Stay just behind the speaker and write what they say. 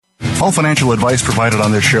All financial advice provided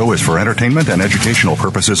on this show is for entertainment and educational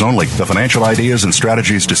purposes only. The financial ideas and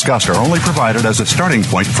strategies discussed are only provided as a starting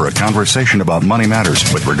point for a conversation about money matters.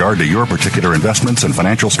 With regard to your particular investments and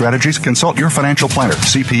financial strategies, consult your financial planner,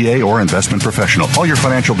 CPA, or investment professional. All your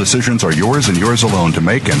financial decisions are yours and yours alone to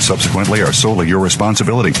make, and subsequently are solely your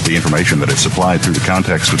responsibility. The information that is supplied through the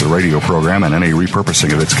context of the radio program and any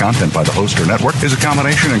repurposing of its content by the host or network is a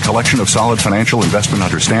combination and collection of solid financial investment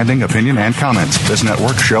understanding, opinion, and comments. This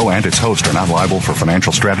network, show, and its host are not liable for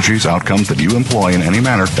financial strategies, outcomes that you employ in any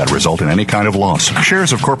manner that result in any kind of loss.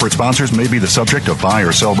 Shares of corporate sponsors may be the subject of buy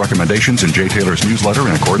or sell recommendations in Jay Taylor's newsletter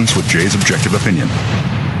in accordance with Jay's objective opinion.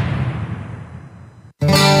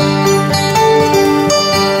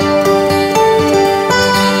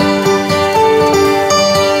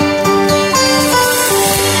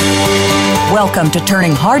 Welcome to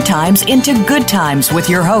Turning Hard Times into Good Times with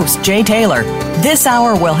your host, Jay Taylor. This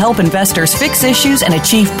hour will help investors fix issues and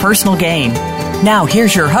achieve personal gain. Now,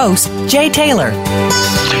 here's your host, Jay Taylor.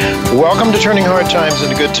 Welcome to Turning Hard Times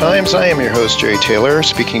into Good Times. I am your host, Jay Taylor,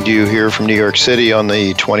 speaking to you here from New York City on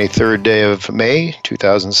the 23rd day of May,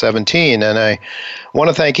 2017. And I want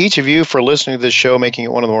to thank each of you for listening to this show, making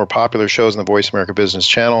it one of the more popular shows on the Voice America Business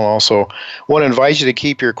Channel. Also, want to invite you to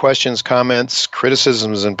keep your questions, comments,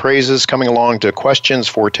 criticisms, and praises coming along to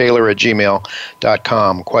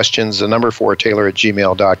questionsfortaylor@gmail.com. Questions, the number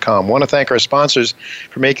 4taylor@gmail.com. Want to thank our sponsors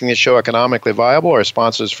for making this show economically viable. Our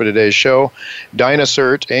sponsors for today's show: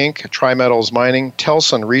 Dynacert Inc., Trimetals Mining,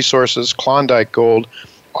 Telson Resources, Klondike Gold,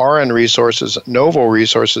 RN Resources, Novo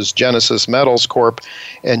Resources, Genesis Metals Corp.,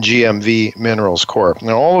 and GMV Minerals Corp.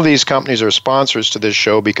 Now, all of these companies are sponsors to this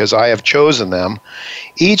show because I have chosen them.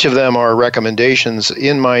 Each of them are recommendations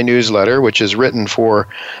in my newsletter, which is written for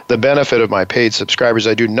the benefit of my paid subscribers.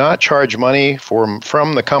 I do not charge money from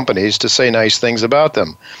the companies to say nice things about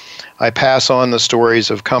them. I pass on the stories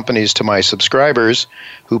of companies to my subscribers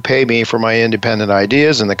who pay me for my independent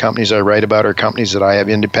ideas, and the companies I write about are companies that I have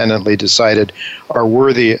independently decided are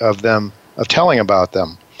worthy of telling about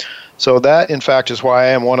them. So that, in fact, is why I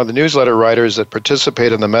am one of the newsletter writers that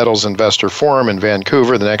participate in the Metals Investor Forum in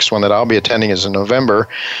Vancouver. The next one that I'll be attending is in November.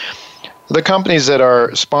 The companies that are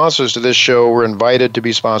sponsors to this show were invited to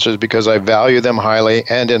be sponsors because I value them highly,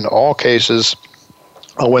 and in all cases,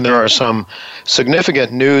 when there are some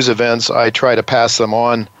significant news events, I try to pass them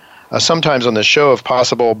on, sometimes on the show if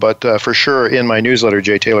possible, but for sure in my newsletter,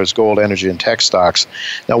 Jay Taylor's Gold, Energy, and Tech Stocks.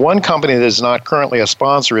 Now, one company that is not currently a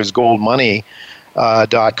sponsor is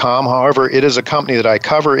GoldMoney.com. However, it is a company that I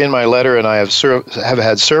cover in my letter, and I have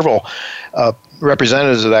had several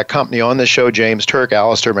representatives of that company on the show: James Turk,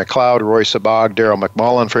 Alistair McLeod, Roy Sabag, Daryl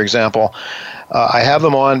McMullen, for example. I have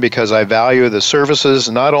them on because I value the services.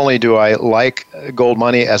 Not only do I like Gold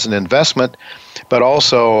Money as an investment, but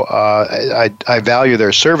also I value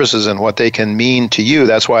their services and what they can mean to you.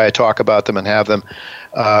 That's why I talk about them and have them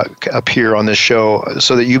appear on this show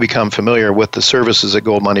so that you become familiar with the services that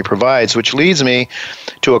Gold Money provides, which leads me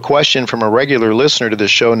to a question from a regular listener to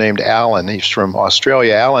this show named Alan. He's from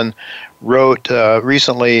Australia. Alan wrote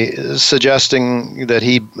recently suggesting that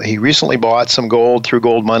he recently bought some gold through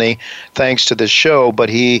Gold Money thanks to this show, but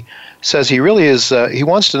he says he really is, he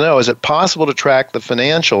wants to know, is it possible to track the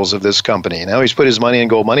financials of this company? Now he's put his money in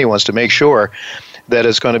Gold Money, wants to make sure that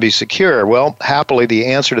it's going to be secure. Well, happily, the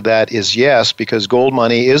answer to that is yes, because Gold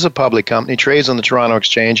Money is a public company, trades on the Toronto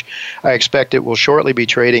Exchange. I expect it will shortly be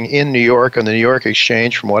trading in New York on the New York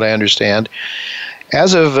Exchange, from what I understand.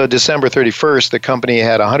 As of December 31st, the company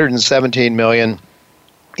had $117 million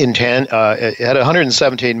in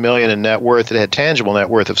net worth. It had tangible net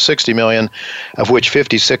worth of $60 million, of which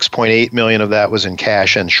 $56.8 million of that was in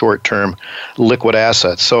cash and short-term liquid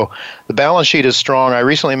assets. So the balance sheet is strong. I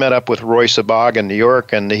recently met up with Roy Sabag in New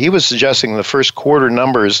York, and he was suggesting the first quarter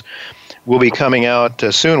numbers will be coming out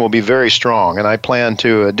soon, will be very strong. And I plan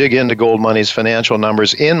to dig into Gold Money's financial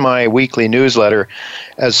numbers in my weekly newsletter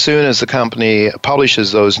as soon as the company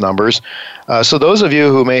publishes those numbers. So those of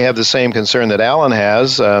you who may have the same concern that Alan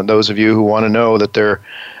has, those of you who want to know that their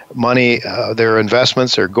money, their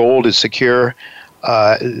investments, their gold is secure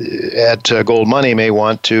at Gold Money, may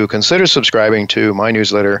want to consider subscribing to my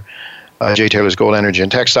newsletter, Jay Taylor's Gold, Energy,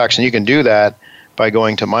 and Tech Stocks. And you can do that by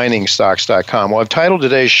going to miningstocks.com. Well, I've titled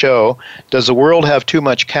today's show, Does the World Have Too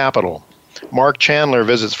Much Capital? Mark Chandler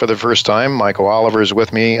visits for the first time. Michael Oliver is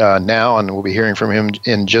with me now, and we'll be hearing from him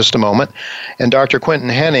in just a moment. And Dr. Quinton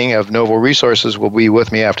Henning of Novo Resources will be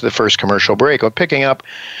with me after the first commercial break. I'm picking up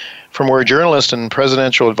from where journalist and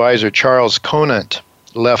presidential advisor Charles Conant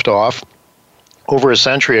left off. Over a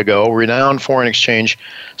century ago, renowned foreign exchange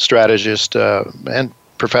strategist and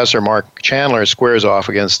Professor Mark Chandler squares off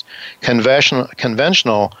against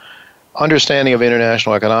conventional understanding of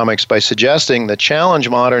international economics by suggesting the challenge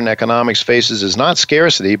modern economics faces is not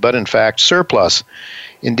scarcity, but in fact surplus.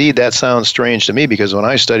 Indeed, that sounds strange to me because when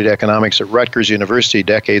I studied economics at Rutgers University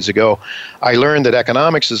decades ago, I learned that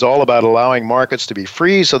economics is all about allowing markets to be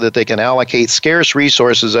free so that they can allocate scarce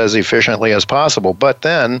resources as efficiently as possible. But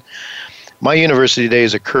then, my university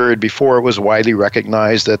days occurred before it was widely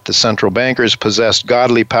recognized that the central bankers possessed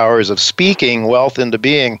godly powers of speaking wealth into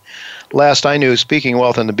being. Last I knew, speaking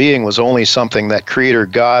wealth into being was only something that Creator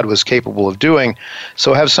God was capable of doing.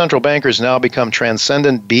 So have central bankers now become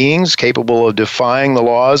transcendent beings capable of defying the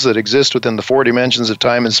laws that exist within the four dimensions of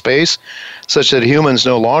time and space, such that humans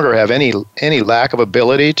no longer have any lack of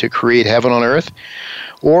ability to create heaven on earth?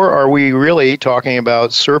 Or are we really talking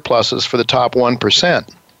about surpluses for the top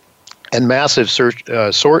 1%? And massive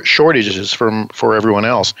shortages for everyone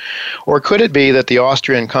else? Or could it be that the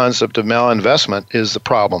Austrian concept of malinvestment is the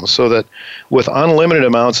problem, so that with unlimited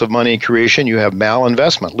amounts of money creation, you have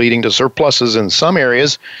malinvestment, leading to surpluses in some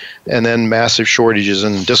areas and then massive shortages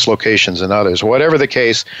and dislocations in others? Whatever the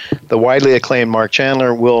case, the widely acclaimed Mark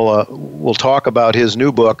Chandler will talk about his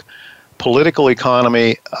new book, Political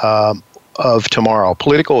Economy of Tomorrow.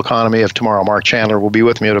 Political Economy of Tomorrow. Mark Chandler will be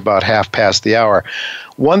with me at about 1:30.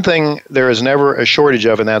 One thing there is never a shortage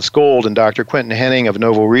of, and that's gold, and Dr. Quentin Henning of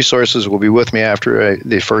Novo Resources will be with me after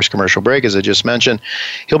the first commercial break, as I just mentioned.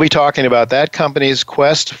 He'll be talking about that company's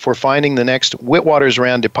quest for finding the next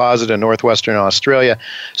Witwatersrand deposit in northwestern Australia.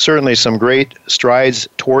 Certainly some great strides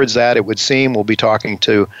towards that, it would seem. We'll be talking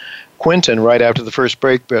to Quentin right after the first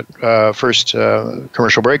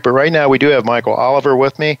commercial break. But right now we do have Michael Oliver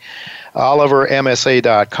with me.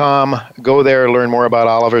 OliverMSA.com. Go there, learn more about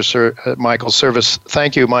Michael's service.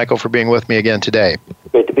 Thank you, Michael, for being with me again today.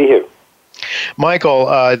 Great to be here. Michael,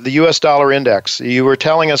 the U.S. dollar index, you were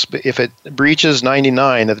telling us if it breaches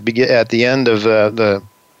 99 at the end of the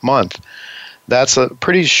month, that's a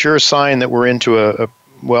pretty sure sign that we're into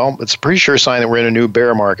it's a pretty sure sign that we're in a new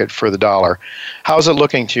bear market for the dollar. How's it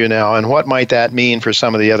looking to you now, and what might that mean for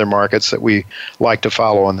some of the other markets that we like to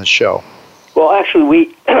follow on this show? Well, actually,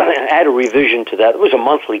 we had a revision to that. It was a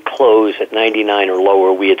monthly close at 99 or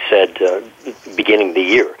lower, we had said beginning of the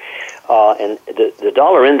year. And the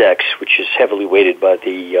dollar index, which is heavily weighted by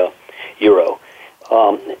the euro,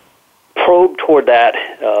 probed toward that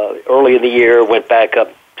early in the year, went back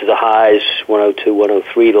up to the highs, 102,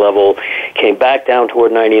 103 level, came back down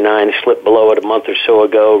toward 99, slipped below it a month or so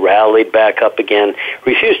ago, rallied back up again,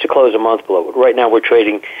 refused to close a month below it. Right now we've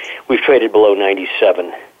traded below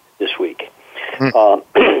 97 this week.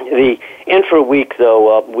 The intra-week,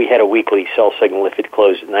 though, we had a weekly sell signal if it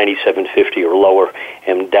closed at 97.50 or lower,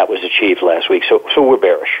 and that was achieved last week. So we're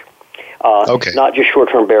bearish. Okay. Not just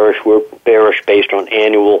short-term bearish, we're bearish based on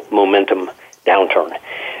annual momentum downturn.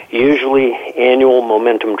 Usually annual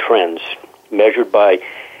momentum trends measured by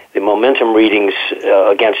the momentum readings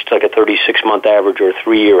against like a 36-month average or a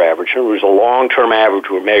 3-year average. In other words, a long-term average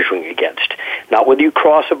we're measuring against. Not whether you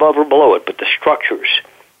cross above or below it, but the structures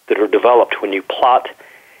that are developed when you plot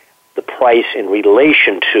the price in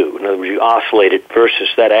relation to, in other words, you oscillate it versus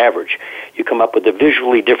that average, you come up with a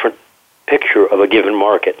visually different picture of a given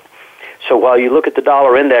market. So while you look at the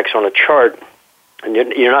dollar index on a chart, and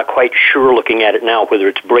you're not quite sure looking at it now whether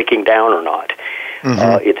it's breaking down or not,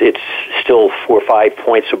 it's still 4 or 5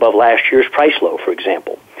 points above last year's price low, for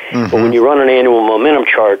example. But when you run an annual momentum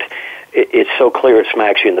chart, it's so clear it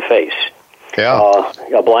smacks you in the face. Yeah.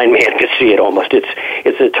 A blind man could see it almost.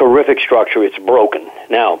 It's a terrific structure. It's broken.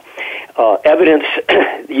 Now, evidence,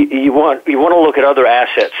 you want to look at other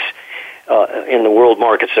assets in the world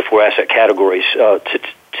markets, the 4 asset categories, to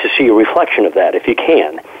see a reflection of that, if you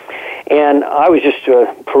can. And I was just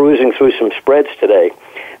perusing through some spreads today,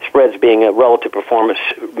 spreads being relative performance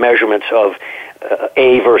measurements of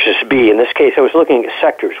A versus B. In this case, I was looking at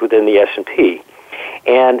sectors within the S&P.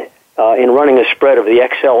 And in running a spread of the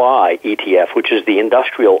XLI ETF, which is the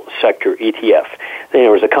industrial sector ETF,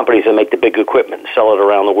 there was the companies that make the big equipment and sell it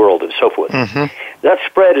around the world and so forth. That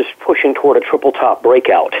spread is pushing toward a triple top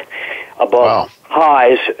breakout above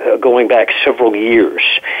highs going back several years.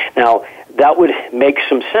 Now, that would make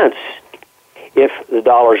some sense if the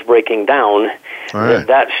dollar's breaking down.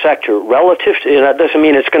 That sector relative to, that doesn't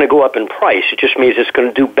mean it's going to go up in price. It just means it's going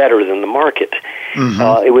to do better than the market.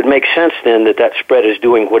 It would make sense then that spread is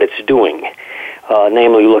doing what it's doing,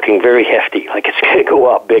 namely looking very hefty, like it's going to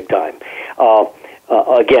go up big time,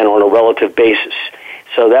 again on a relative basis.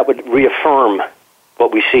 So that would reaffirm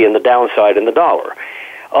what we see in the downside in the dollar.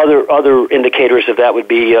 Other indicators of that would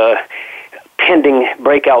be pending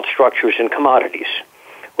breakout structures in commodities.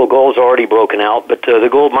 Well, gold's already broken out, but the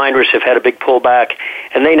gold miners have had a big pullback,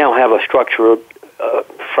 and they now have a structure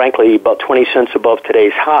frankly, about 20 cents above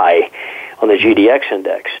today's high on the GDX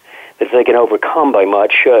index. If they can overcome by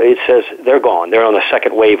much, it says they're gone. They're on the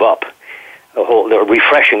second wave up. They're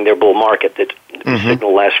refreshing their bull market that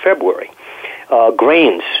signaled last February.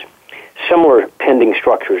 Grains, similar pending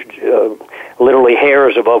structures, literally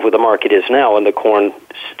hairs above where the market is now in the corn,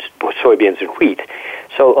 soybeans, and wheat.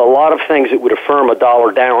 So a lot of things that would affirm a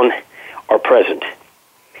dollar down are present.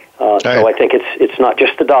 So I think it's not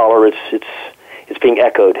just the dollar; it's being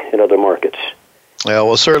echoed in other markets. Yeah,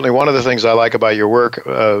 well, certainly one of the things I like about your work,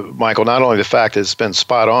 Michael, not only the fact that it's been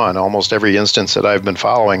spot on almost every instance that I've been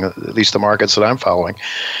following, at least the markets that I'm following,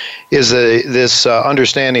 is this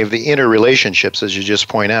understanding of the interrelationships, as you just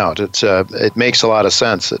point out. It makes a lot of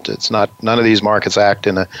sense. It's not, none of these markets act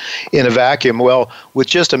in a vacuum. Well, with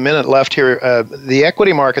just a minute left here, the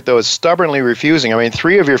equity market, though, is stubbornly refusing. I mean,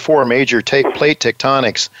 3 of your 4 major plate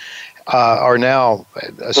tectonics are now,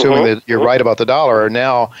 assuming that you're right about the dollar, are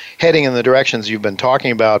now heading in the directions you've been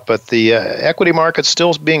talking about. But the equity market's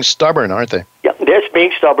still being stubborn, aren't they? Yeah, it's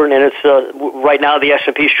being stubborn, and it's right now the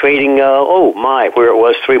S&P's trading. Where it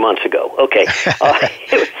was 3 months ago. Okay,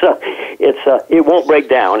 it won't break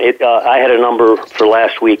down. I had a number for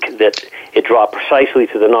last week that it dropped precisely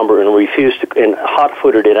to the number and refused to, and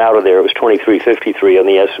hot-footed it out of there. It was 23.53 on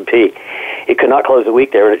the S&P. It could not close the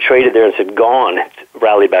week there, and it traded there and said gone,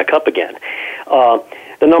 rallied back up again.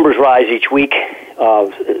 The numbers rise each week.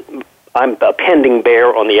 I'm a pending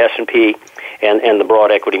bear on the S&P and the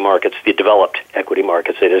broad equity markets, the developed equity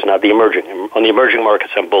markets. It is not the emerging. On the emerging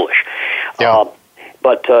markets, I'm bullish. Yeah.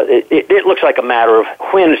 But it looks like a matter of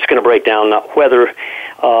when it's going to break down, not whether.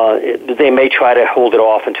 They may try to hold it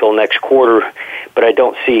off until next quarter, but I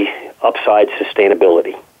don't see upside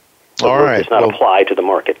sustainability. All right. It does not apply to the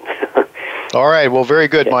market. All right. Well, very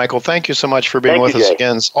good, Michael. Thank you so much for being with us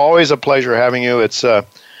again. It's always a pleasure having you. I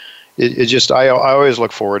always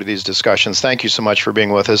look forward to these discussions. Thank you so much for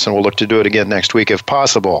being with us, and we'll look to do it again next week if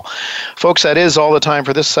possible. Folks, that is all the time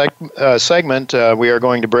for this segment. We are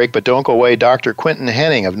going to break, but don't go away. Dr. Quinton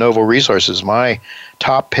Henning of Novo Resources, my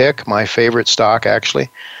top pick, my favorite stock, actually.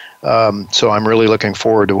 So I'm really looking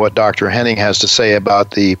forward to what Dr. Henning has to say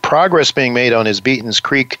about the progress being made on his Beaton's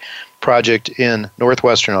Creek project in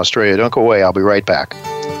northwestern Australia. Don't go away. I'll be right back.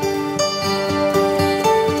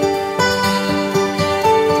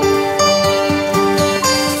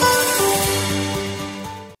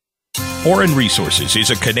 Auryn Resources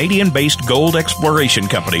is a Canadian-based gold exploration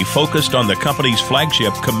company focused on the company's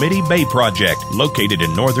flagship Committee Bay project, located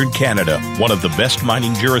in northern Canada, one of the best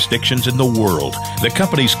mining jurisdictions in the world. The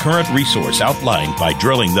company's current resource outlined by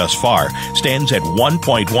drilling thus far stands at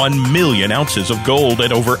 1.1 million ounces of gold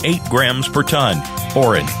at over 8 grams per ton.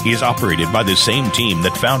 Auryn is operated by the same team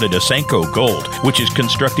that founded Asanko Gold, which is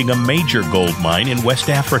constructing a major gold mine in West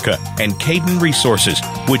Africa, and Caden Resources,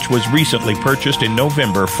 which was recently purchased in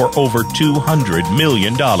November for over $200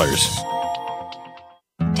 million.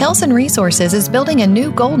 Telson Resources is building a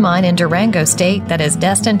new gold mine in Durango State that is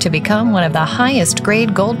destined to become one of the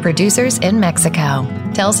highest-grade gold producers in Mexico.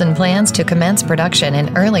 Telson plans to commence production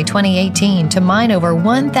in early 2018 to mine over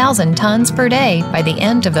 1,000 tons per day by the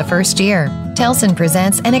end of the first year. Telson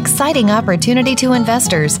presents an exciting opportunity to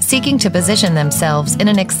investors seeking to position themselves in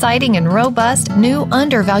an exciting and robust new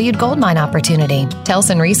undervalued gold mine opportunity.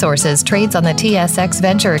 Telson Resources trades on the TSX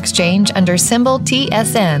Venture Exchange under symbol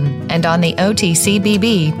TSN and on the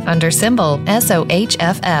OTCBB under symbol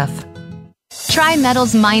SOHFF.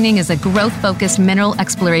 Tri-Metals Mining is a growth-focused mineral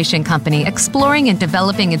exploration company exploring and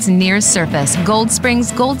developing its near-surface Gold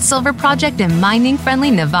Springs gold-silver project in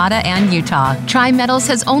mining-friendly Nevada and Utah. Tri-Metals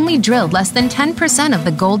has only drilled less than 10% of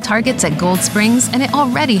the gold targets at Gold Springs, and it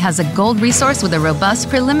already has a gold resource with a robust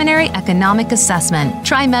preliminary economic assessment.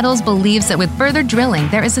 Tri-Metals believes that with further drilling,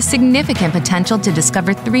 there is a significant potential to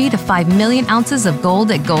discover 3 to 5 million ounces of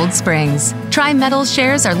gold at Gold Springs. Tri-Metals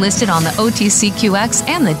shares are listed on the OTCQX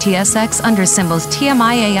and the TSX under symbols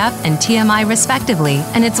TMIAF and TMI respectively,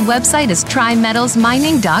 and its website is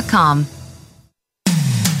trimetalsmining.com.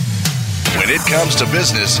 When it comes to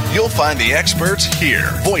business, you'll find the experts here.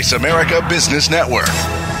 Voice America Business Network.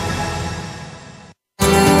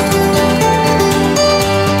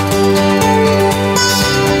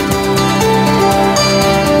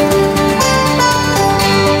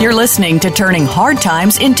 You're listening to Turning Hard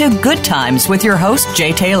Times into Good Times with your host,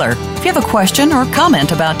 Jay Taylor. If you have a question or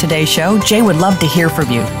comment about today's show, Jay would love to hear from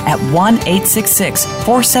you at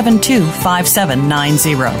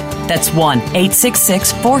 1-866-472-5790. That's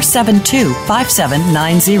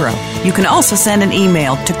 1-866-472-5790. You can also send an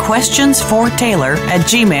email to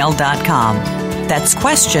questionsfortaylor@gmail.com. That's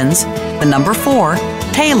questions, the number 4,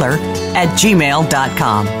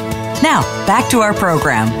 Taylor@gmail.com. Now, back to our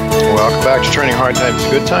program. Welcome back to Turning Hard Times to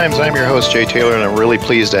Good Times. I'm your host, Jay Taylor, and I'm really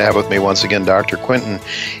pleased to have with me once again Dr. Quinton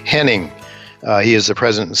Henning. He is the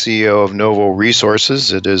president and CEO of Novo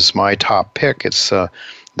Resources. It is my top pick. It's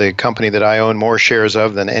the company that I own more shares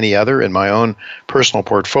of than any other in my own personal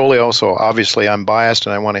portfolio. So obviously I'm biased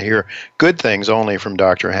and I want to hear good things only from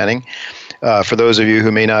Dr. Henning. For those of you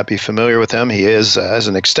who may not be familiar with him, he has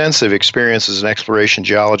an extensive experience as an exploration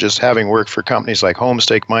geologist, having worked for companies like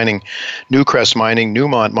Homestake Mining, Newcrest Mining,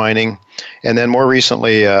 Newmont Mining, and then more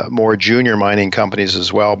recently, more junior mining companies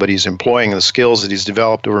as well. But he's employing the skills that he's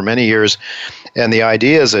developed over many years and the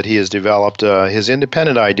ideas that he has developed, his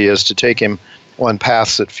independent ideas, to take him on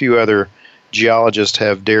paths that few other geologists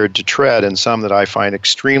have dared to tread, and some that I find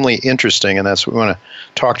extremely interesting. And that's what we want to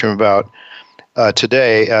talk to him about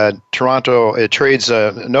today. Novo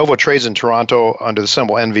trades in Toronto under the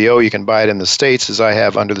symbol NVO. You can buy it in the States, as I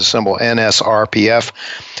have, under the symbol NSRPF.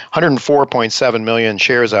 104.7 million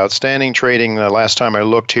shares outstanding, trading the last time I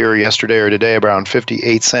looked here yesterday or today around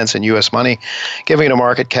 58 cents in U.S. money, giving it a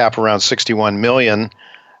market cap around 61 million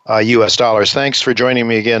U.S. dollars. Thanks for joining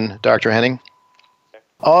me again, Dr. Henning.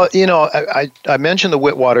 I mentioned the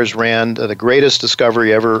Witwatersrand, the greatest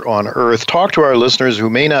discovery ever on Earth. Talk to our listeners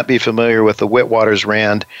who may not be familiar with the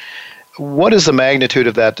Witwatersrand. What is the magnitude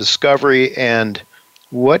of that discovery, and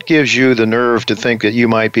what gives you the nerve to think that you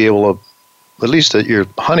might be able to, at least that you're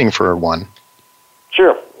hunting for one?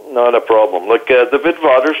 Sure, not a problem. Look, the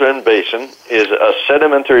Witwatersrand Basin is a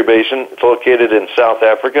sedimentary basin. It's located in South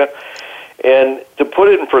Africa. And to put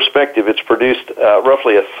it in perspective, it's produced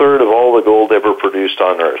roughly a third of all the gold ever produced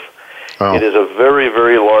on Earth. Oh. It is a very,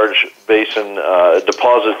 very large basin,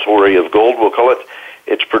 depository of gold, we'll call it.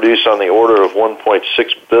 It's produced on the order of 1.6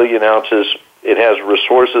 billion ounces. It has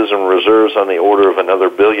resources and reserves on the order of another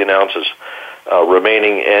billion ounces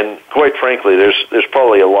remaining. And quite frankly, there's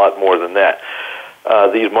probably a lot more than that.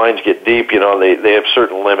 These mines get deep, they have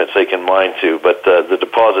certain limits they can mine to, but the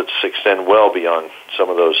deposits extend well beyond some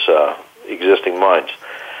of those existing mines.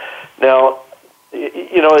 Now,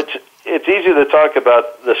 it's easy to talk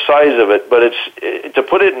about the size of it, but it's to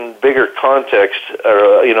put it in bigger context,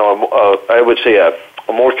 or I would say a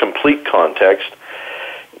more complete context.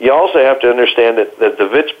 You also have to understand that the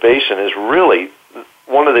Wits Basin is really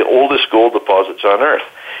one of the oldest gold deposits on Earth.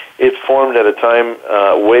 It formed at a time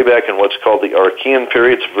way back in what's called the Archean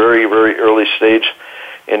period. It's very, very early stage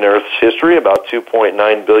in Earth's history, about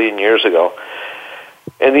 2.9 billion years ago.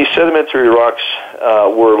 And these sedimentary rocks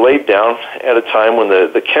were laid down at a time when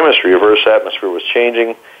the chemistry of Earth's atmosphere was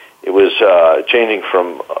changing. It was changing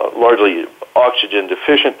from largely oxygen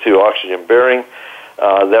deficient to oxygen bearing.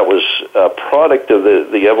 That was a product of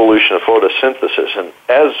the evolution of photosynthesis. And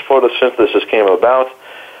as photosynthesis came about,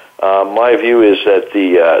 my view is that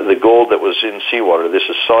the gold that was in seawater, this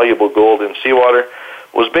is soluble gold in seawater,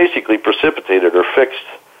 was basically precipitated or fixed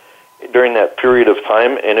during that period of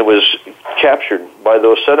time, and it was captured by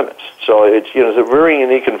those sediments. So it's a very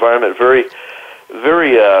unique environment, very,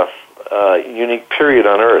 very unique period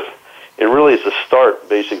on Earth. It really is the start,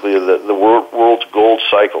 basically, of the world's gold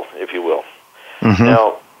cycle, if you will. Mm-hmm.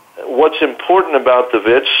 Now, what's important about the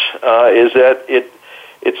Wits is that it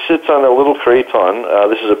sits on a little craton.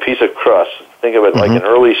 This is a piece of crust. Think of it like an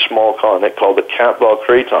early small continent called the Capville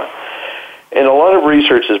Craton. And a lot of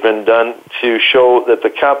research has been done to show that the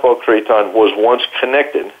Capville Craton was once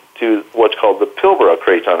connected to what's called the Pilbara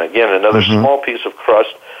Craton. Again, another small piece of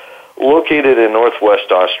crust located in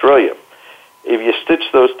northwest Australia. If you stitch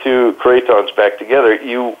those two cratons back together,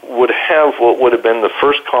 you would have what would have been the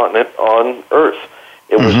first continent on Earth.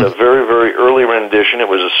 It was a very, very early rendition. It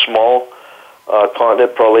was a small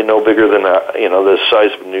continent, probably no bigger than the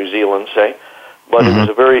size of New Zealand, say. But it was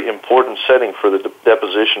a very important setting for the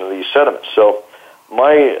deposition of these sediments. So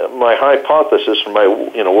my hypothesis, my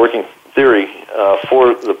working theory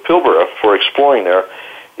for the Pilbara, for exploring there,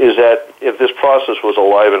 is that if this process was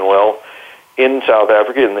alive and well in South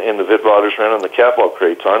Africa, in the Witwatersrand and the Capville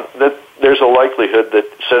Craton, that there's a likelihood that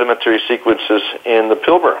sedimentary sequences in the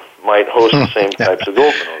Pilbara might host the same types of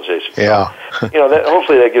gold mineralization. Yeah.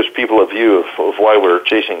 Hopefully that gives people a view of why we're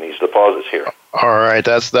chasing these deposits here. All right,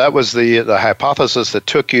 that was the hypothesis that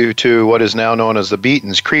took you to what is now known as the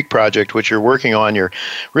Beatons Creek Project, which you're working on. You're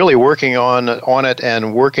really working on it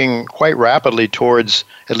and working quite rapidly towards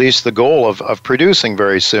at least the goal of producing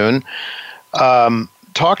very soon.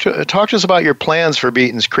 Talk to us about your plans for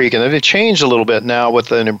Beatons Creek, and they've changed a little bit now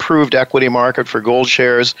with an improved equity market for gold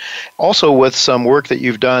shares, also with some work that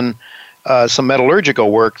you've done some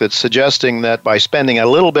metallurgical work that's suggesting that by spending a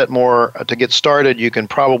little bit more to get started, you can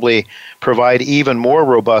probably provide even more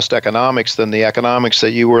robust economics than the economics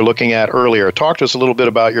that you were looking at earlier. Talk to us a little bit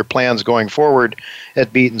about your plans going forward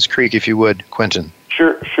at Beaton's Creek, if you would, Quentin.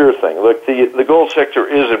 Sure thing. Look, the gold sector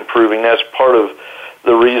is improving. That's part of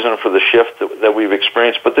the reason for the shift that we've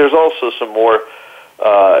experienced. But there's also some more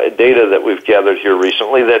data that we've gathered here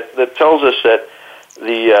recently that tells us that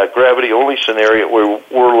the gravity-only scenario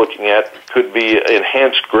we're looking at could be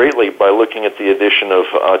enhanced greatly by looking at the addition of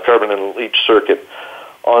carbon and leach circuit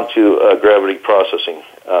onto a gravity processing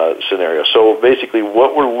scenario. So basically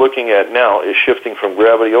what we're looking at now is shifting from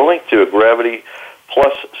gravity-only to a gravity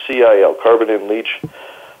plus CIL, carbon and leach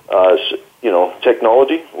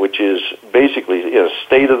technology, which is basically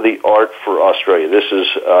state-of-the-art for Australia. This is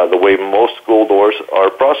the way most gold ores are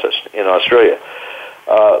processed in Australia.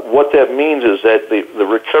 What that means is that the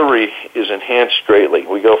recovery is enhanced greatly.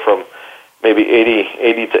 We go from maybe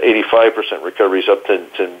 80 to 85% recoveries up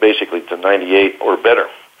to basically to 98 or better.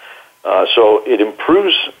 So it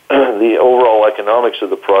improves the overall economics of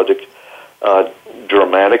the project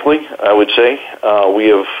dramatically, I would say. We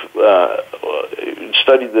have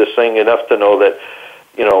studied this thing enough to know that,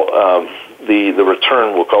 the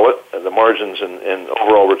return, we'll call it, the margins and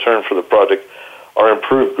overall return for the project are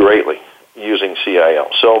improved greatly using CIL.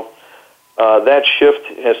 So that shift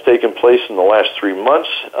has taken place in the last 3 months.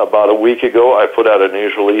 About a week ago, we put out a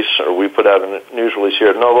news release here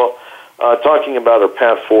at Novo talking about our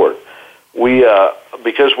path forward. We,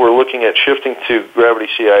 because we're looking at shifting to gravity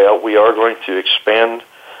CIL, we are going to expand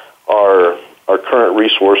our current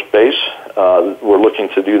resource base. We're looking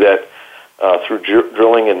to do that through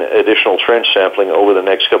drilling and additional trench sampling over the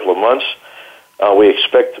next couple of months. We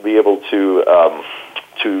expect to be able to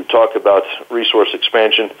talk about resource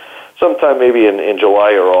expansion sometime maybe in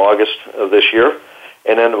July or August of this year.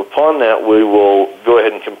 And then upon that, we will go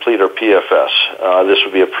ahead and complete our PFS. This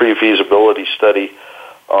would be a pre-feasibility study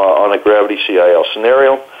on a gravity CIL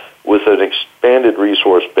scenario with an expanded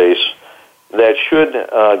resource base that should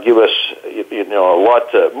give us, a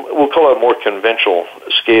lot. We'll call it a more conventional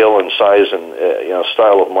scale and size and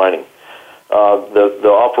style of mining.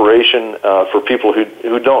 The operation for people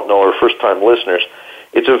who don't know or first-time listeners,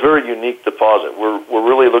 it's a very unique deposit. We're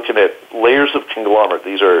really looking at layers of conglomerate.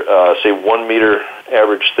 These are say 1 meter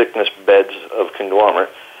average thickness beds of conglomerate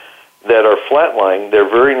that are flat-lying. They're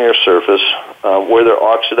very near surface. Where they're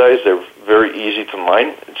oxidized, they're very easy to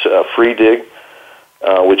mine. It's a free dig,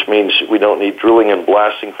 which means we don't need drilling and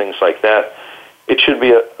blasting, things like that. It should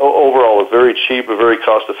be overall a very cheap, a very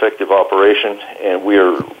cost-effective operation, and we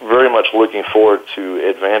are very much looking forward to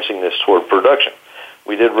advancing this toward production.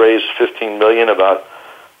 We did raise $15 million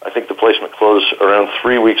I think the placement closed around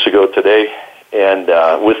 3 weeks ago today, and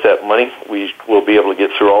with that money, we will be able to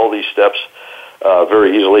get through all these steps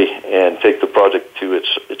very easily and take the project to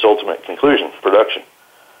its ultimate conclusion, production.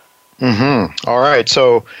 Mm-hmm. All right.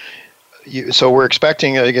 So we're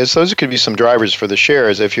expecting, I guess, those could be some drivers for the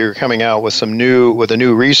shares if you're coming out with a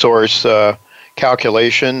new resource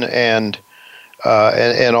calculation and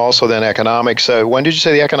also then economics. When did you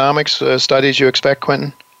say the economics studies you expect,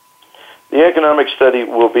 Quentin? The economic study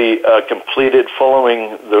will be completed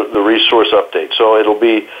following the resource update. So it'll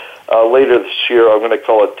be later this year. I'm going to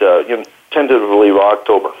call it tentatively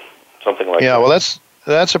October, something like that. Yeah, well,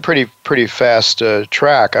 that's a pretty fast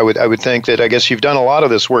track. I would think that, I guess you've done a lot of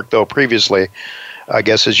this work though previously, I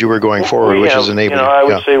guess, as you were going forward, which is enabling. I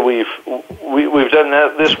would say we've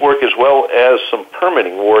done this work as well as some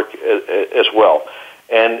permitting work as well,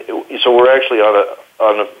 and so we're actually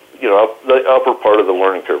on the upper part of the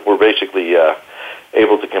learning curve. We're basically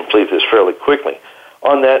able to complete this fairly quickly.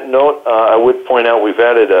 On that note, I would point out we've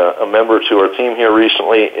added a member to our team here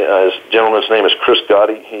recently. His gentleman's name is Chris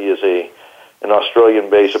Gotti. He is an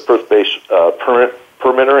Australian-based, a Perth-based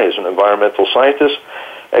permitter. He's an environmental scientist.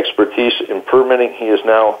 Expertise in permitting. He is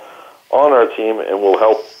now on our team and will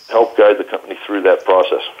help guide the company through that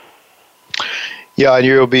process. Yeah, and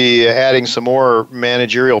you'll be adding some more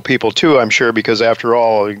managerial people too, I'm sure, because after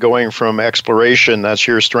all, going from exploration, that's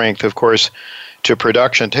your strength, of course, to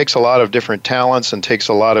production takes a lot of different talents and takes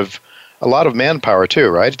a lot of manpower too,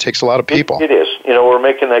 right? It takes a lot of people. It is. We're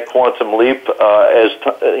making that quantum leap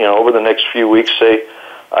over the next few weeks. Say,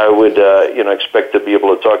 I would expect to be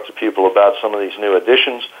able to talk to people about some of these new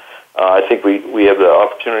additions. I think we have the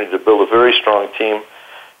opportunity to build a very strong team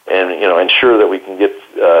and ensure that we can get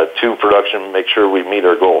to production and make sure we meet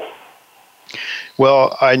our goal.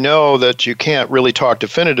 Well, I know that you can't really talk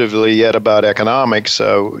definitively yet about economics.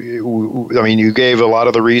 You gave a lot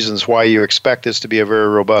of the reasons why you expect this to be a very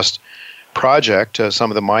robust project,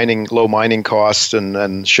 some of the low mining costs,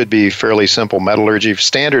 and should be fairly simple metallurgy,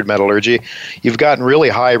 standard metallurgy. You've gotten really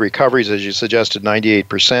high recoveries, as you suggested,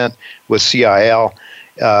 98% with CIL,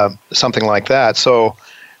 something like that. So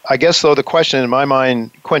I guess, though, the question in my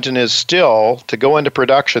mind, Quentin, is still to go into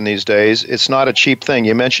production these days, it's not a cheap thing.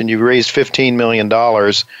 You mentioned you raised $15 million.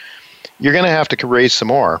 You're going to have to raise some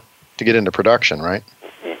more to get into production, right?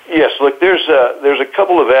 Yes, look, there's a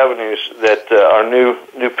couple of avenues that our new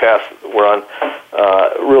path we're on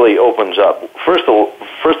really opens up. First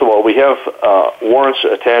of all, we have warrants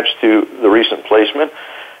attached to the recent placement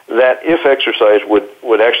that, if exercised,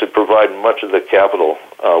 would actually provide much of the capital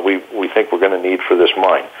we think we're going to need for this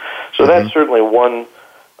mine. So that's certainly one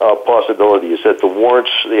possibility, is that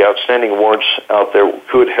the outstanding warrants out there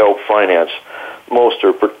could help finance most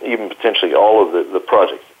or even potentially all of the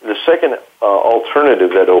project. The second alternative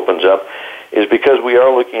that opens up is, because we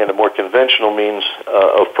are looking at a more conventional means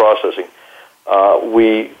of processing,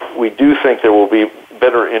 we do think there will be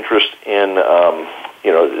better interest in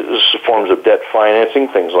forms of debt financing,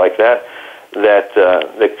 things like that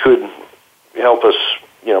could help us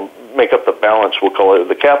make up the balance, we'll call it,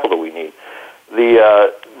 the capital we need.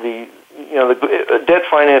 The debt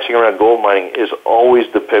financing around gold mining is always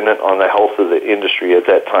dependent on the health of the industry at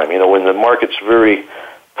that time. When the market's very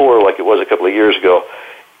poor, like it was a couple of years ago,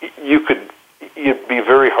 you'd be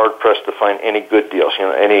very hard pressed to find any good deals.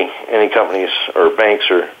 Any companies or banks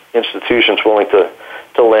or institutions willing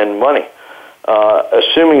to lend money.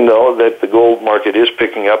 Assuming, though, that the gold market is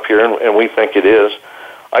picking up here, and we think it is,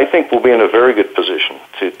 I think we'll be in a very good position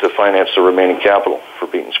to finance the remaining capital for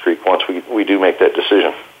Beaton's Creek once we do make that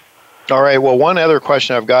decision. All right. Well, one other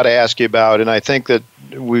question I've got to ask you about, and I think that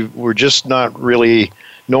we're just not really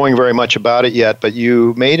knowing very much about it yet, but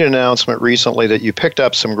you made an announcement recently that you picked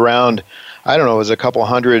up some ground, I don't know, it was a couple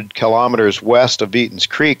 100 kilometers west of Beaton's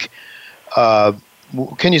Creek.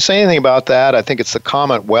 Can you say anything about that? I think it's the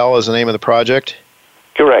Comet Well is the name of the project.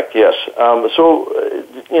 Correct, yes.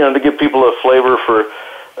 To give people a flavor for,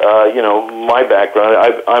 my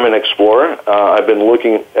background, I'm an explorer. I've been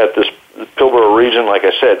looking at this Pilbara region, like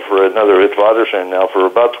I said, for another Witwatersrand now for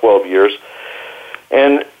about 12 years.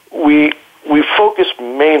 And we focused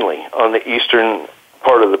mainly on the eastern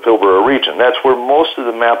part of the Pilbara region. That's where most of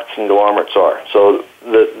the mapped conglomerates are. So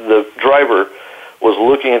the driver was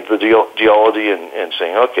looking at the geology and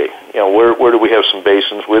saying, okay, where do we have some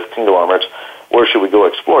basins with conglomerates? Where should we go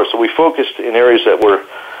explore? So we focused in areas that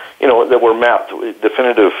were mapped,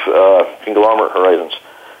 definitive conglomerate horizons.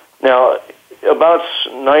 Now, about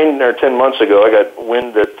 9 or 10 months ago, I got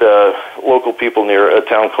wind that local people near a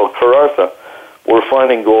town called Karratha were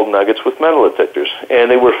finding gold nuggets with metal detectors, and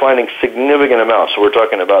they were finding significant amounts. So we're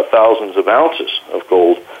talking about thousands of ounces of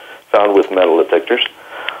gold found with metal detectors.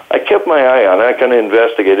 I kept my eye on it. I kind of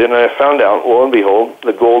investigated, and I found out, lo and behold,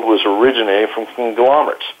 the gold was originating from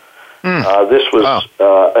conglomerates. This was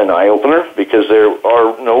an eye-opener, because there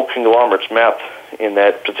are no conglomerates mapped in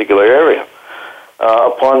that particular area.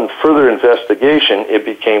 Upon further investigation, it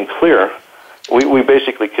became clear. We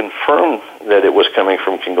basically confirmed that it was coming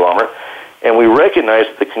from conglomerate, and we recognized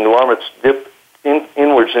that the conglomerates dipped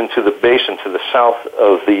inwards into the basin to the south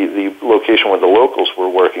of the location where the locals were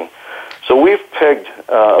working. So we've pegged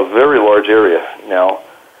a very large area now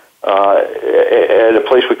at a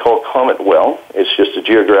place we call Comet Well. It's just a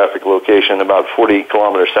geographic location about 40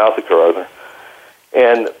 kilometers south of Karratha.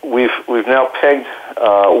 And we've now pegged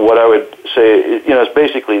what I would say, is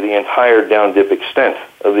basically the entire down dip extent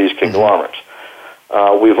of these conglomerates.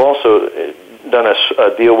 We've also done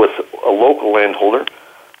a deal with a local landholder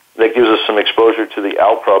that gives us some exposure to the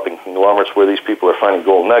outcropping conglomerates where these people are finding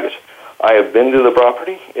gold nuggets. I have been to the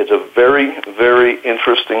property. It's a very, very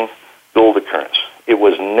interesting gold occurrence. It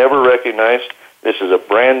was never recognized. This is a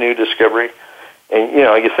brand new discovery. And,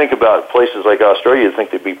 you think about places like Australia, you'd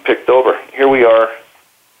think they'd be picked over. Here we are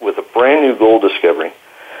with a brand new gold discovery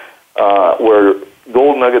where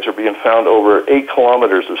gold nuggets are being found over 8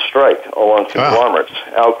 kilometers of strike along conglomerates,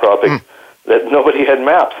 outcropping that nobody had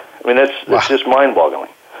mapped. I mean, that's just mind-boggling.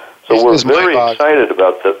 So we're very excited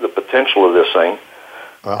about the potential of this thing.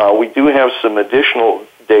 We do have some additional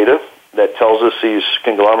data that tells us these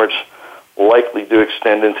conglomerates likely do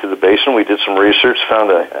extend into the basin. We did some research, found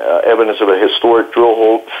evidence of a historic drill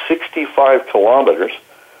hole 65 kilometers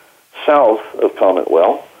south of Comet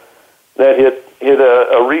Well that hit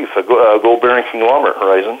a reef, a gold-bearing conglomerate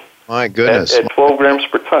horizon. My goodness. At 12 grams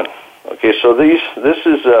per ton. Okay, so this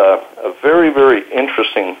is a very, very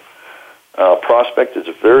interesting prospect. It's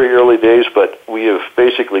very early days, but we have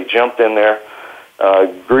basically jumped in there,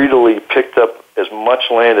 greedily picked up as much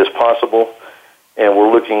land as possible, and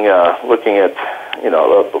we're looking at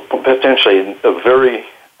potentially a very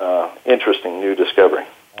interesting new discovery.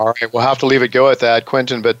 All right, we'll have to leave it go at that,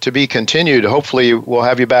 Quentin, but to be continued. Hopefully we'll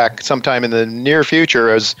have you back sometime in the near future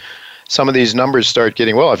as some of these numbers start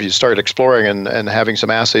getting, well, if you start exploring and having some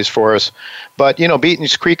assays for us. But,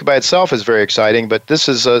 Beaton's Creek by itself is very exciting, but this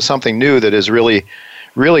is something new that has really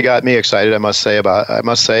got me excited, I must say.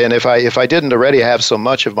 And if I didn't already have so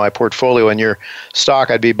much of my portfolio in your stock,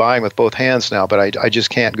 I'd be buying with both hands now, but I just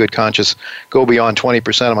can't, good conscience, go beyond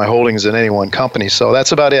 20% of my holdings in any one company. So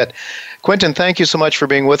that's about it. Quentin, thank you so much for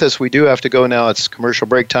being with us. We do have to go now. It's commercial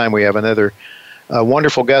break time. We have another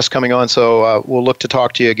wonderful guest coming on, so we'll look to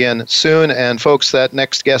talk to you again soon. And folks, that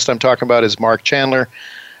next guest I'm talking about is Mark Chandler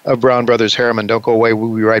of Brown Brothers Harriman. Don't go away.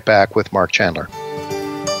 We'll be right back with Mark Chandler.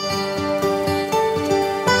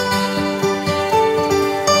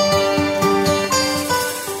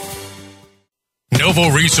 Novo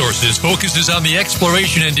Resources focuses on the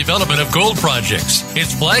exploration and development of gold projects.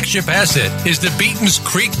 Its flagship asset is the Beaton's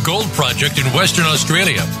Creek Gold Project in Western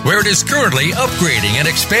Australia, where it is currently upgrading and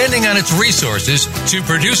expanding on its resources to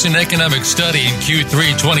produce an economic study in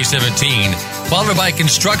Q3 2017, followed by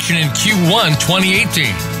construction in Q1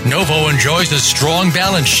 2018. Novo enjoys a strong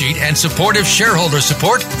balance sheet and supportive shareholder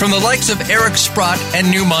support from the likes of Eric Sprott and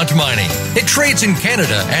Newmont Mining. It trades in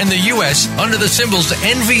Canada and the U.S. under the symbols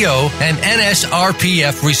NVO and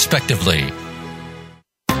NSRPF respectively.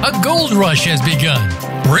 A gold rush has begun.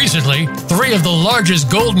 Recently, 3 of the largest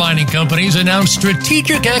gold mining companies announced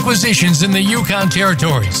strategic acquisitions in the Yukon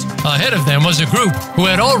territories. Ahead of them was a group who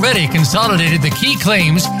had already consolidated the key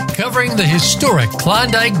claims covering the historic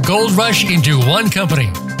Klondike Gold Rush into one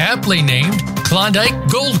company, aptly named Klondike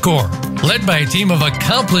Gold Corp. Led by a team of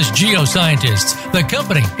accomplished geoscientists, the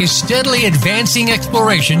company is steadily advancing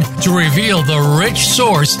exploration to reveal the rich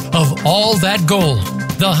source of all that gold.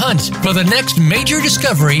 The hunt for the next major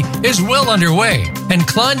discovery is well underway, and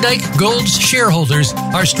Klondike Gold's shareholders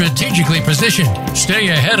are strategically positioned. Stay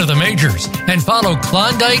ahead of the majors and follow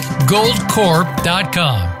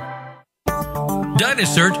KlondikeGoldCorp.com.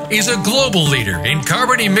 Dynacert is a global leader in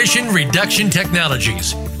carbon emission reduction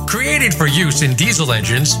technologies. Created for use in diesel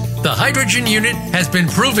engines, the hydrogen unit has been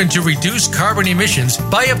proven to reduce carbon emissions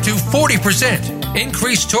by up to 40%,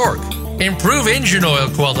 increase torque, improve engine oil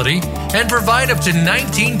quality, and provide up to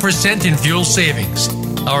 19% in fuel savings.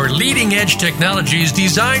 Our leading-edge technology is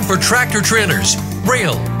designed for tractor-trailers,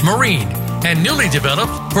 rail, marine, and newly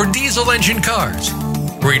developed for diesel engine cars.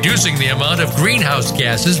 Reducing the amount of greenhouse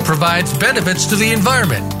gases provides benefits to the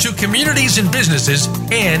environment, to communities and businesses,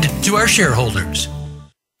 and to our shareholders.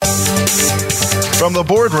 From the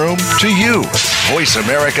boardroom to you, Voice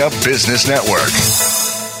America Business Network.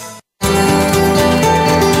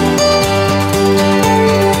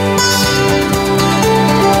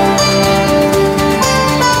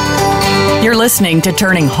 You're listening to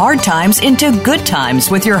Turning Hard Times into Good Times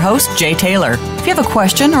with your host, Jay Taylor. If you have a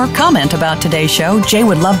question or comment about today's show, Jay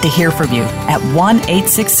would love to hear from you at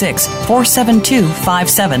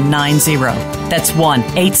 1-866-472-5790. That's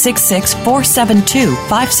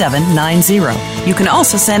 1-866-472-5790. You can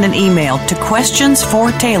also send an email to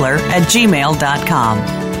questionsfortaylor@gmail.com.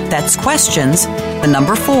 That's questions, the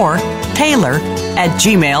number 4,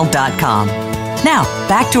 Taylor@gmail.com. Now,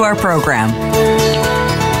 back to our program.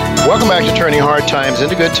 Welcome back to Turning Hard Times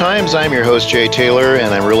into Good Times. I'm your host, Jay Taylor,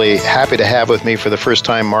 and I'm really happy to have with me for the first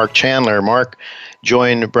time Mark Chandler. Mark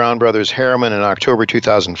joined Brown Brothers Harriman in October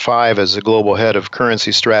 2005 as the global head of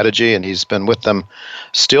currency strategy, and he's been with them,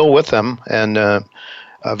 still with them, and a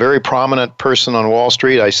very prominent person on Wall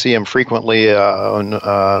Street. I see him frequently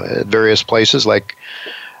at various places like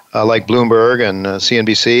Bloomberg and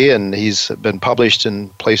CNBC, and he's been published in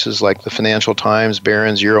places like the Financial Times,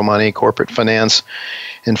 Barron's, Euromoney, Corporate Finance,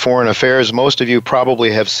 and Foreign Affairs. Most of you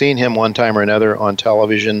probably have seen him one time or another on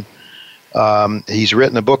television. He's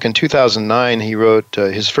written a book in 2009. He wrote,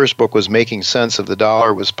 his first book was Making Sense of the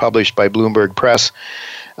Dollar, was published by Bloomberg Press.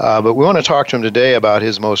 But we want to talk to him today about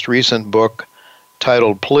his most recent book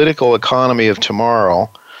titled Political Economy of Tomorrow.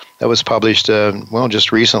 That was published,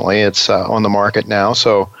 just recently. It's on the market now.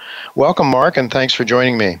 So welcome, Mark, and thanks for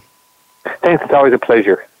joining me. Thanks. It's always a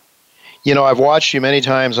pleasure. You know, I've watched you many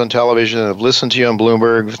times on television, and I've listened to you on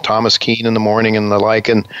Bloomberg, Thomas Keane in the morning and the like,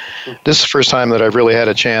 and this is the first time that I've really had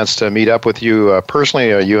a chance to meet up with you personally.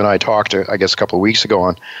 You and I talked, I guess, a couple of weeks ago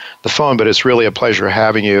on the phone, but it's really a pleasure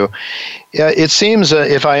having you. It seems,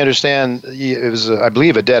 if I understand, it was, I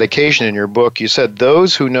believe, a dedication in your book. You said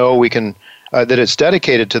those who know we can... that it's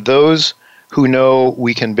dedicated to those who know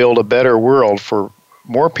we can build a better world for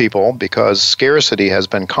more people because scarcity has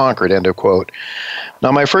been conquered, end of quote.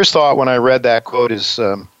 Now, my first thought when I read that quote is,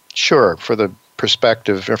 sure, for the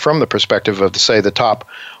perspective, or from the perspective of, say, the top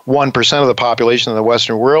 1% of the population of the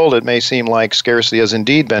Western world, it may seem like scarcity has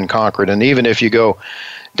indeed been conquered. And even if you go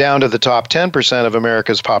down to the top 10% of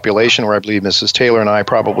America's population, where I believe Mrs. Taylor and I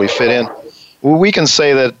probably fit in, we can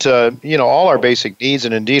say that all our basic needs,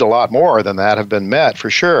 and indeed a lot more than that, have been met for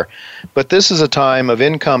sure. But this is a time of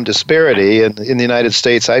income disparity in the United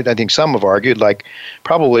States. I think some have argued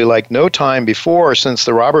probably like no time before since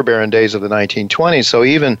the robber baron days of the 1920s. So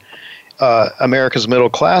even America's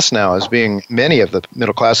middle class now many of the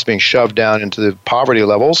middle class is being shoved down into the poverty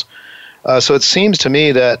levels. So it seems to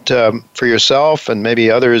me that for yourself and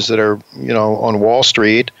maybe others that are on Wall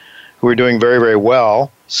Street who are doing very, very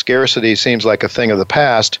well, scarcity seems like a thing of the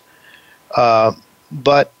past.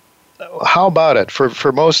 But how about it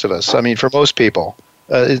for most of us? I mean, for most people,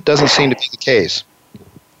 it doesn't seem to be the case.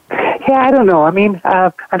 Yeah, I don't know. I mean,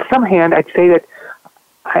 on some hand, I'd say that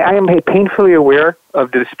I am painfully aware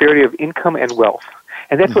of the disparity of income and wealth.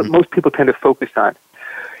 And that's what most people tend to focus on.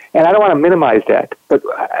 And I don't want to minimize that. But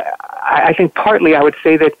I think partly I would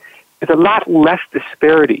say that there's a lot less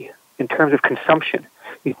disparity in terms of consumption.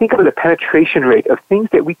 You think of the penetration rate of things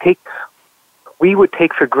that we would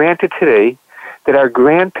take for granted today that our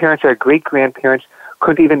grandparents, our great-grandparents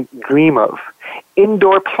couldn't even dream of.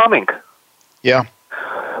 Indoor plumbing. Yeah.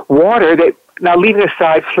 Water that, now leaving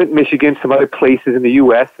aside Flint, Michigan, some other places in the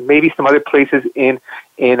U.S., maybe some other places in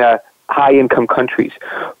high-income countries.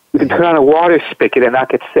 We can turn on a water spigot and not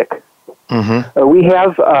get sick. We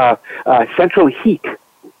have central heat.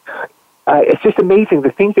 It's just amazing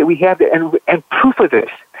the things that we have, and proof of this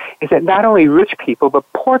is that not only rich people but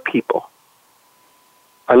poor people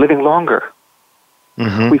are living longer.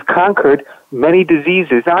 We've conquered many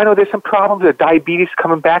diseases. Now, I know there's some problems with diabetes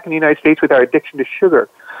coming back in the United States with our addiction to sugar,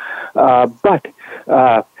 but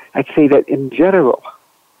I'd say that in general,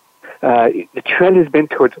 the trend has been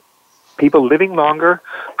towards people living longer,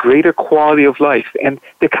 greater quality of life, and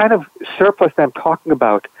the kind of surplus that I'm talking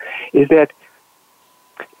about is that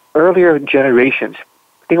earlier generations,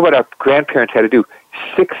 think about our grandparents had to do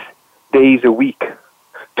 6 days a week,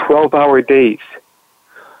 12-hour days.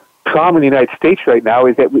 Problem in the United States right now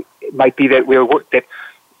is that it might be that we are working.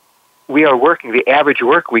 The average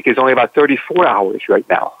work week is only about 34 hours right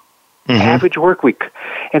now. Average work week.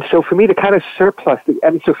 And so for me, the kind of surplus,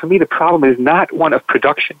 so for me, the problem is not one of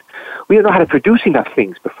production. We don't know how to produce enough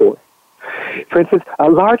things before. For instance, a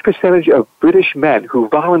large percentage of British men who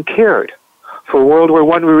volunteered for World War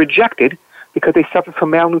I were rejected because they suffered from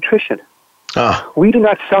malnutrition. We do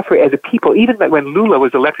not suffer as a people. Even when Lula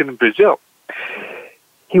was elected in Brazil,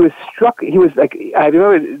 he was struck by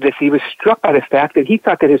the fact that he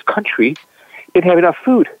thought that his country didn't have enough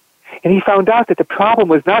food. And he found out that the problem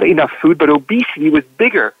was not enough food, but obesity was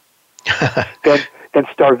bigger than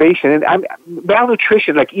starvation. And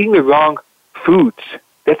malnutrition, like eating the wrong foods,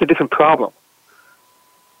 that's a different problem.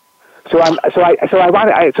 So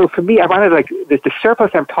for me, I wanted the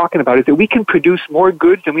surplus I'm talking about is that we can produce more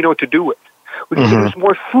goods than we know what to do with. We can produce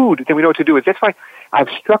more food than we know what to do with. That's why I've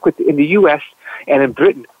struck with in the U.S. and in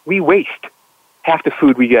Britain, we waste half the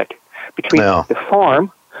food we get between the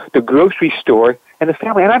farm, the grocery store, and the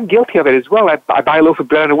family. And I'm guilty of it as well. I buy a loaf of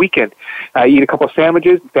bread on a weekend. I eat a couple of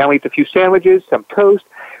sandwiches. The family eats a few sandwiches, some toast.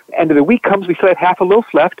 End of the week comes, we still have half a loaf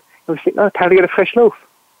left, and we say, no, time to get a fresh loaf.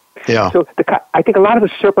 Yeah. So I think a lot of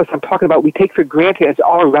the surplus I'm talking about, we take for granted as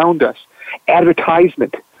all around us.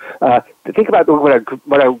 Advertisement. Think about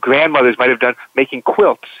what our grandmothers might have done making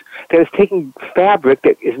quilts. That is taking fabric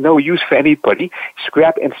that is no use for anybody,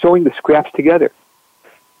 scrap, and sewing the scraps together.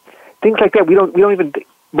 Things like that we don't even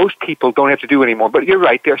most people don't have to do anymore. But you're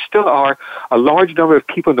right, there still are a large number of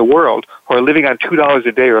people in the world who are living on $2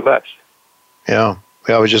 a day or less. Yeah.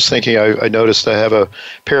 I was just thinking, I noticed I have a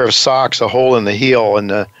pair of socks, a hole in the heel,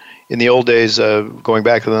 and in the old days, going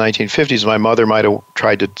back to the 1950s, my mother might have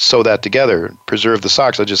tried to sew that together, preserve the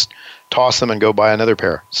socks. I just toss them and go buy another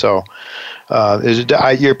pair. So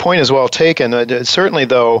your point is well taken. Certainly,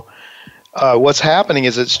 though, what's happening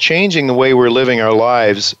is it's changing the way we're living our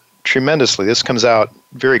lives tremendously. This comes out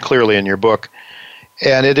very clearly in your book.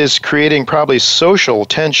 And it is creating probably social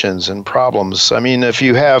tensions and problems. I mean, if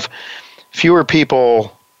you have fewer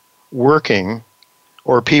people working,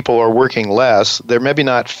 or people are working less, they're maybe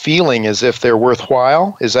not feeling as if they're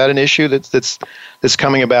worthwhile. Is that an issue that's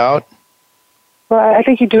coming about? Well, I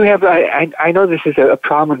think you do have, I know this is a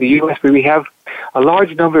problem in the U.S. where we have a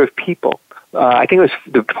large number of people. I think it was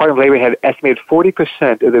the Department of Labor had estimated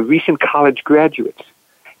 40% of the recent college graduates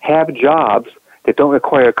have jobs that don't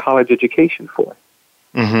require a college education for.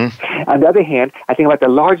 Mm-hmm. On the other hand, I think about the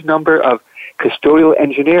large number of custodial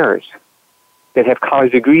engineers that have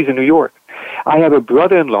college degrees in New York. I have a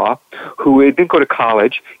brother-in-law who didn't go to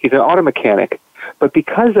college. He's an auto mechanic. But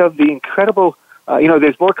because of the incredible,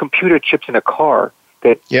 there's more computer chips in a car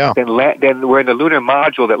than were in the lunar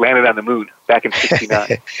module that landed on the moon back in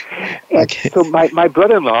 '69. So my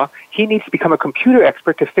brother-in-law, he needs to become a computer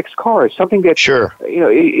expert to fix cars. Something that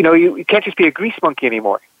you can't just be a grease monkey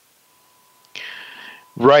anymore.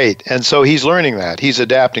 Right, and so he's learning that. He's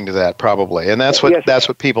adapting to that probably, and that's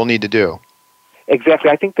what people need to do. Exactly.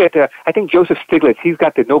 I think Joseph Stiglitz, he's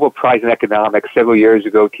got the Nobel Prize in Economics several years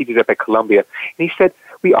ago, teaches up at Columbia, and he said,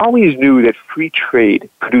 we always knew that free trade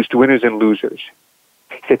produced winners and losers.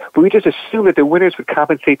 He said, but we just assumed that the winners would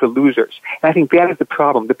compensate the losers. And I think that is the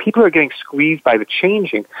problem. The people are getting squeezed by the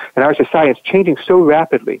changing, and our society is changing so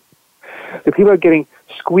rapidly. The people are getting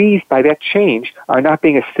squeezed by that change are not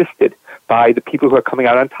being assisted by the people who are coming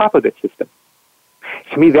out on top of that system.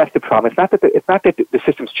 To me, that's the problem. It's not that the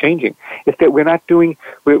system's changing. It's that we're not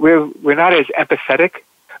as empathetic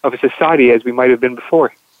of a society as we might have been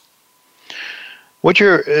before. What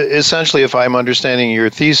you're essentially, if I'm understanding your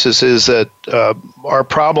thesis, is that the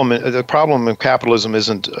problem of capitalism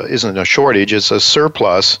isn't a shortage; it's a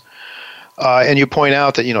surplus. And you point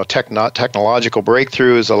out that technological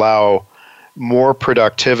breakthroughs allow more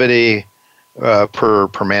productivity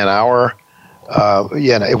per man hour.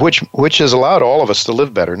 Which has allowed all of us to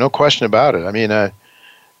live better, no question about it. I mean, I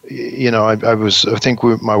think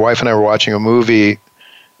my wife and I were watching a movie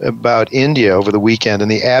about India over the weekend, and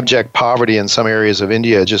the abject poverty in some areas of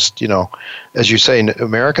India. Just as you say,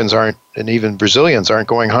 Americans aren't, and even Brazilians aren't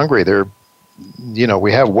going hungry. They're,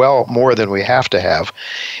 we have well more than we have to have,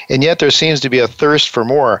 and yet there seems to be a thirst for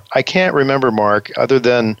more. I can't remember, Mark, other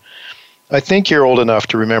than, I think you're old enough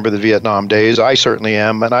to remember the Vietnam days. I certainly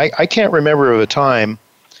am. And I can't remember of a time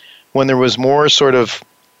when there was more sort of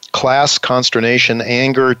class consternation,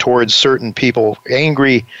 anger towards certain people,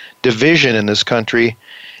 angry division in this country,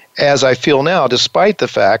 as I feel now, despite the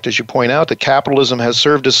fact, as you point out, that capitalism has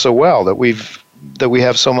served us so well, that we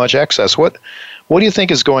have so much excess. What do you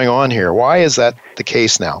think is going on here? Why is that the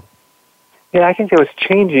case now? Yeah, I think that what's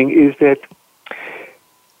changing is that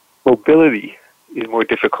mobility is more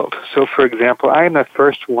difficult. So, for example, I am the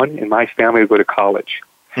first one in my family to go to college.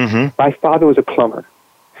 Mm-hmm. My father was a plumber.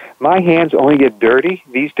 My hands only get dirty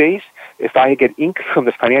these days if I get ink from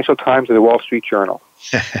the Financial Times or the Wall Street Journal.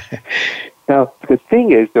 Now, the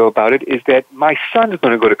thing is, though, about it is that my son is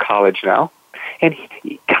going to go to college now, and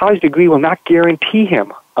college degree will not guarantee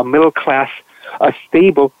him a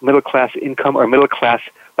stable middle-class income or middle-class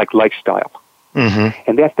lifestyle. Mm-hmm.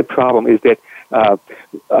 And that's the problem, is that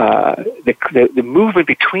the movement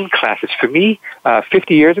between classes, for me,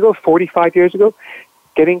 50 years ago, 45 years ago,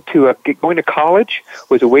 going to college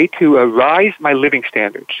was a way to rise my living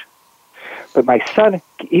standards. But my son,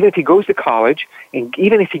 even if he goes to college, and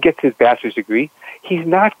even if he gets his bachelor's degree, he's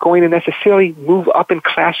not going to necessarily move up in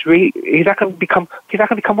class rate. He's not going to become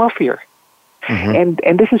wealthier. Mm-hmm.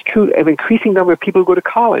 And this is true of an increasing number of people who go to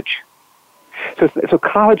college. So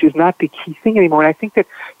college is not the key thing anymore. And I think that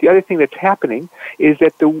the other thing that's happening is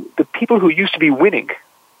that the people who used to be winning,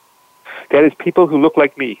 that is people who look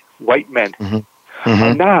like me, white men, mm-hmm.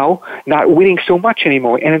 are now not winning so much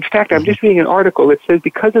anymore. And in fact, I'm just reading an article that says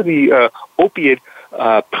because of the opiate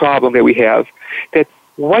problem that we have, that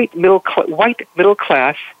white middle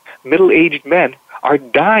class, middle-aged men are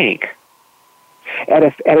dying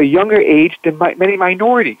at a younger age than many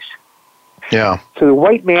minorities. Yeah. So the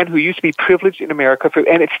white man who used to be privileged in America,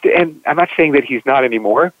 and I'm not saying that he's not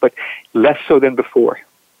anymore, but less so than before.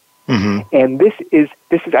 Mm-hmm. And this is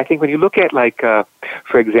I think when you look at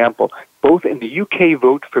for example, both in the UK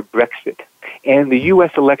vote for Brexit and the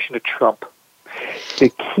US election of Trump, the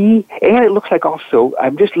key, and it looks like also,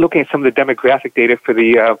 I'm just looking at some of the demographic data for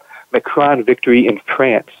the Macron victory in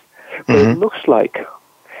France, but mm-hmm. it looks like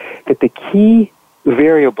that the key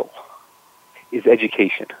variable is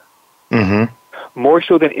education. Mm-hmm. More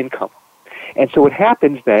so than income. And so what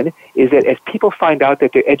happens then is that as people find out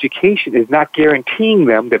that their education is not guaranteeing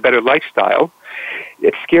them the better lifestyle,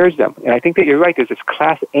 it scares them. And I think that you're right. There's this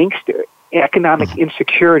class angst, economic mm-hmm.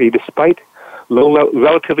 insecurity, despite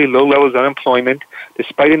relatively low levels of unemployment,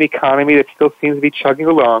 despite an economy that still seems to be chugging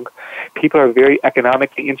along. People are very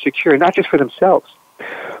economically insecure, not just for themselves.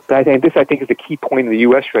 But I think is the key point in the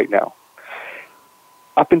U.S. right now.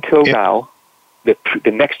 Up until now,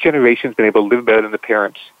 the next generation has been able to live better than the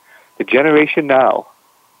parents. The generation now,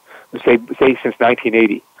 say since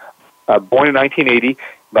 1980, born in 1980,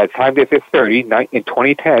 by the time they're 30, in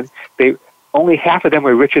 2010, only half of them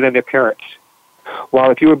were richer than their parents. While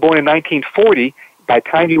if you were born in 1940, by the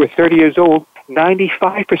time you were 30 years old,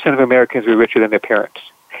 95% of Americans were richer than their parents.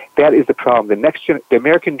 That is the problem. The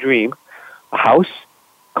American dream a house,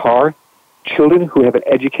 car, children who have an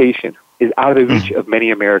education is out of the reach of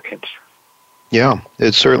many Americans. Yeah,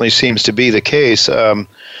 it certainly seems to be the case.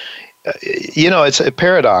 It's a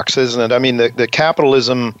paradox, isn't it? I mean, the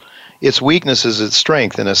capitalism, its weakness is its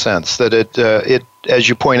strength in a sense, that it as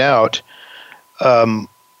you point out,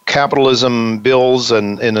 capitalism builds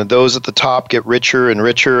and those at the top get richer and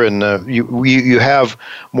richer, and you have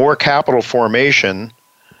more capital formation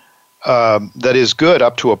that is good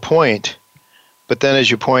up to a point, but then as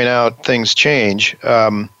you point out, things change.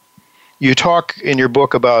 You talk in your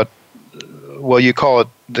book about, well, you call it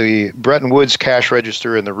the Bretton Woods cash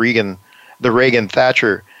register and the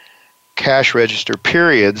Reagan-Thatcher cash register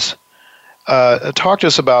periods. Talk to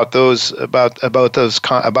us about those, about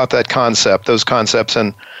that concept, those concepts,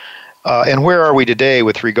 and where are we today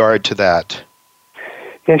with regard to that?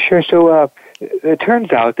 Yeah, sure. So it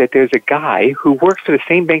turns out that there's a guy who works for the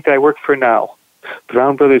same bank that I work for now,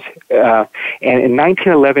 Brown Brothers, and in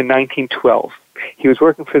 1911, 1912, he was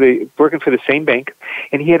working for the same bank,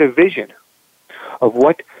 and he had a vision of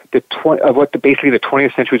what basically the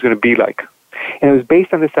 20th century was going to be like, and it was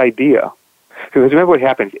based on this idea. Because remember what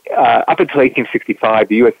happened. Up until 1865,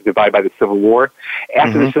 the U.S. was divided by the Civil War.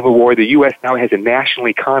 After the Civil War, the U.S. now has a national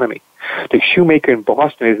economy. The shoemaker in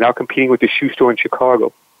Boston is now competing with the shoe store in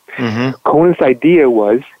Chicago. Conant's idea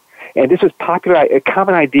was, and this was popular, a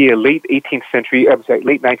common idea, late 19th century,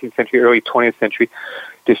 early 20th century,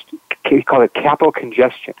 just call it capital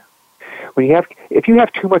congestion. If you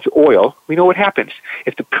have too much oil, we know what happens.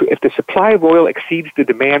 If the supply of oil exceeds the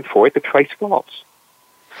demand for it, the price falls.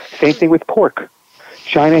 Same thing with pork.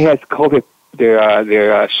 China has called it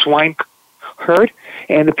their swine herd,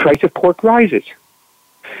 and the price of pork rises.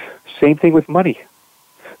 Same thing with money.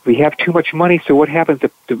 We have too much money, so what happens?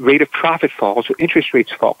 The rate of profit falls, so interest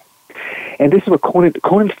rates fall. And this is what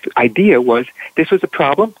Conant's idea was. This was the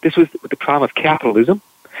problem. This was the problem of capitalism.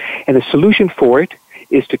 And the solution for it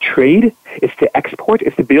is to trade, is to export,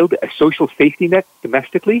 is to build a social safety net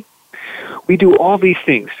domestically. We do all these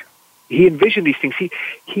things. He envisioned these things.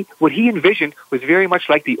 What he envisioned was very much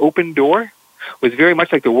like the open door, was very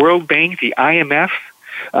much like the World Bank, the IMF,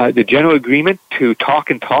 the General Agreement to Talk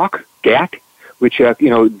and Talk, GATT, which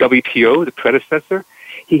WTO, the predecessor.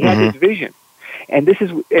 He had this vision, and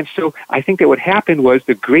so I think that what happened was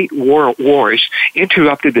the Great Wars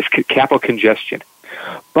interrupted this capital congestion,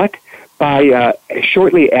 but by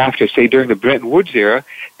shortly after, say during the Bretton Woods era,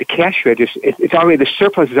 the cash register, the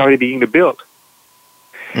surplus is already beginning to build.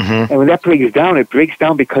 And when that breaks down, it breaks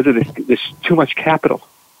down because of this too much capital.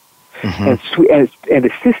 And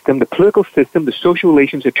the system, the political system, the social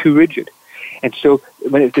relations are too rigid. And so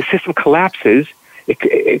when the system collapses, it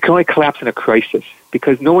can only collapse in a crisis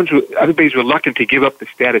because everybody's reluctant to give up the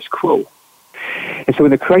status quo. And so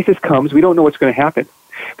when the crisis comes, we don't know what's going to happen.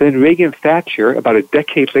 But then Reagan and Thatcher, about a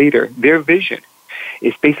decade later, their vision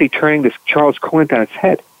is basically turning this Charles Conant on its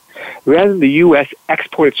head. Rather than the U.S.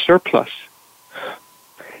 exported surplus,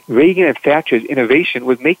 Reagan and Thatcher's innovation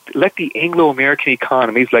was let the Anglo-American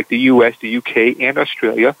economies like the U.S., the U.K., and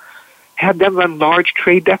Australia have them run large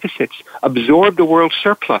trade deficits, absorb the world's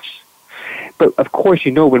surplus. But, of course,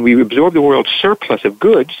 when we absorb the world's surplus of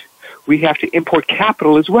goods, we have to import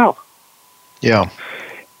capital as well. Yeah.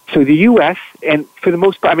 So the U.S., and for the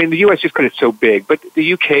most part, the U.S. just because it's so big, but the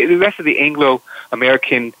U.K., the rest of the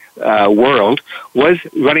Anglo-American world was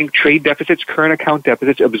running trade deficits, current account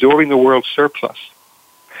deficits, absorbing the world's surplus.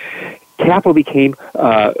 Capital became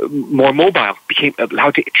more mobile, became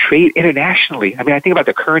allowed to trade internationally. I think about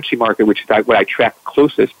the currency market, which is what I track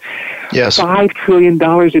closest. Yes. $5 trillion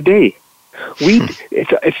a day.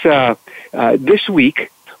 This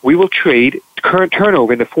week, we will trade, current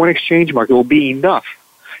turnover in the foreign exchange market will be enough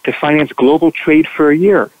to finance global trade for a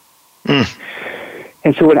year.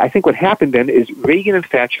 And so what happened then is Reagan and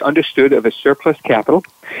Thatcher understood of a surplus capital,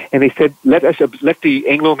 and they said, let the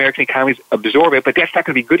Anglo-American economies absorb it, but that's not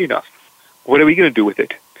going to be good enough. What are we going to do with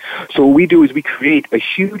it? So what we do is we create a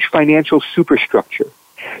huge financial superstructure.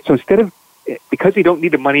 So because we don't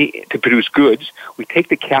need the money to produce goods, we take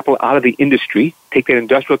the capital out of the industry, take that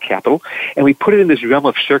industrial capital, and we put it in this realm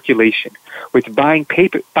of circulation, where it's buying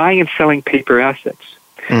and selling paper assets.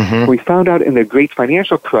 What we found out in the great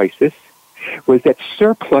financial crisis was that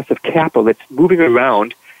surplus of capital that's moving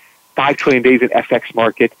around 5 trillion days in FX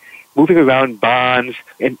market, moving around bonds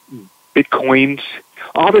and bitcoins,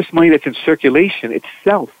 all this money that's in circulation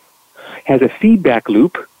itself has a feedback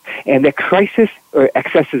loop, and that crisis or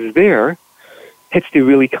excesses there hits the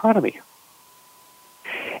real economy.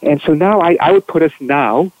 And so now I would put us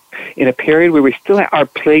now in a period where we still are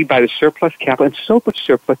plagued by the surplus capital and so much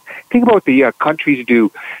surplus. Think about what the countries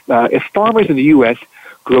do. If farmers in the U.S.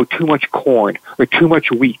 grow too much corn or too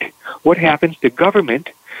much wheat, what happens? The government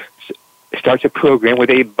starts a program where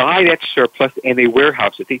they buy that surplus and they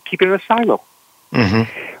warehouse it. They keep it in a silo.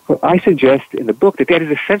 Well, I suggest in the book that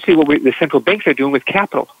is essentially what the central banks are doing with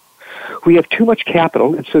capital. We have too much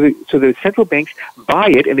capital, and so the central banks buy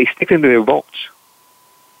it and they stick it into their vaults,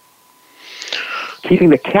 keeping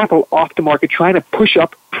the capital off the market, trying to push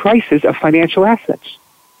up prices of financial assets.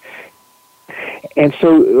 And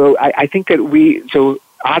so I think that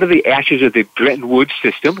out of the ashes of the Bretton Woods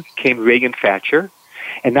system came Reagan-Thatcher,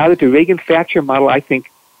 and now that the Reagan-Thatcher model, I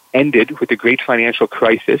think, ended with the great financial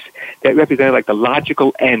crisis, that represented like the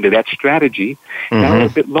logical end of that strategy. Now we're a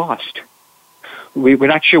bit lost. We're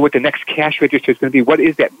not sure what the next cash register is going to be. What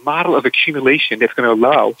is that model of accumulation that's going to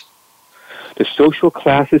allow the social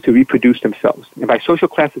classes to reproduce themselves? And by social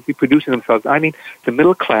classes reproducing themselves, I mean the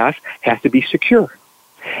middle class has to be secure.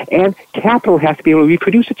 And capital has to be able to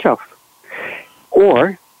reproduce itself.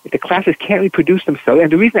 Or, if the classes can't reproduce themselves,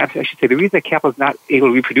 and the reason that capital is not able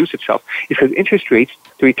to reproduce itself is because interest rates,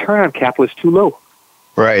 the return on capital is too low.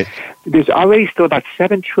 Right. There's already still about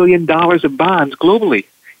 $7 trillion of bonds globally,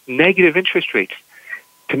 negative interest rates.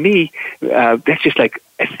 To me, that's just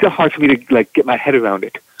it's still hard for me to get my head around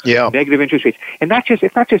it. Yeah. Negative interest rates. And we're not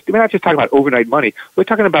just talking about overnight money. We're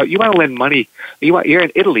talking about you want to lend money. You're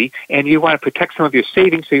in Italy and you want to protect some of your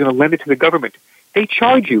savings, so you're going to lend it to the government. They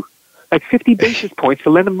charge you 50 basis points to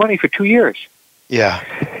lend them money for 2 years. Yeah,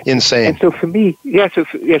 insane. And so for me,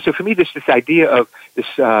 this idea of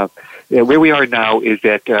this where we are now is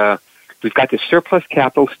that we've got this surplus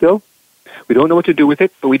capital still. We don't know what to do with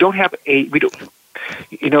it, but we don't have when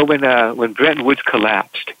Bretton Woods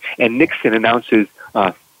collapsed and Nixon announces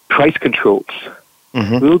price controls,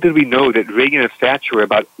 little did we know that Reagan and Thatcher were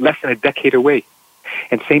about less than a decade away.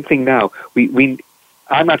 And same thing now.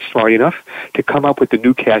 I'm not smart enough to come up with the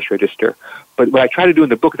new cash register. But what I try to do in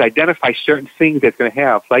the book is identify certain things that's going to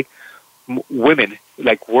have, like women,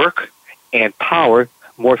 like work and power,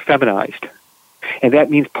 more feminized. And that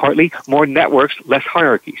means partly more networks, less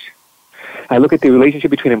hierarchies. I look at the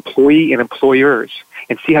relationship between employee and employers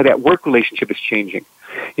and see how that work relationship is changing.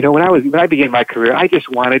 When I began my career, I just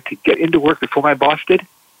wanted to get into work before my boss did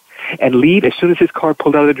and leave as soon as his car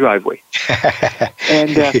pulled out of the driveway.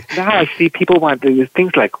 And now I see people want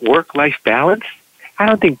things like work-life balance. I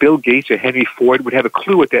don't think Bill Gates or Henry Ford would have a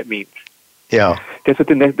clue what that means. Yeah, that's what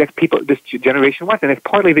this generation wants, and it's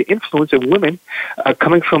partly the influence of women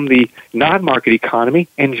coming from the non-market economy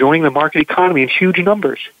and joining the market economy in huge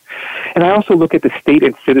numbers. And I also look at the state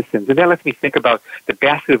and citizens, and that lets me think about the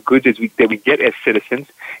basket of goods that we get as citizens,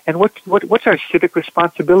 and what's our civic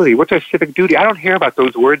responsibility? What's our civic duty? I don't hear about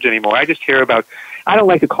those words anymore. I just hear about. I don't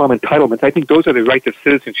like to call them entitlements. I think those are the rights of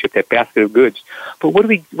citizenship, that basket of goods. But what do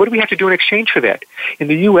we have to do in exchange for that? In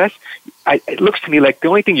the U.S., it looks to me like the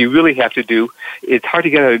only thing you really have to do, it's hard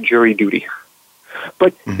to get out of jury duty.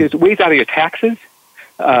 But there's ways out of your taxes.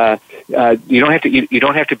 You don't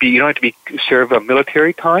have to serve a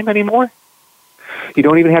military time anymore. You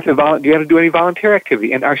don't even have to do any volunteer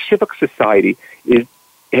activity. And our civic society has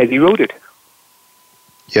eroded.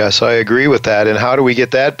 Yes, I agree with that. And how do we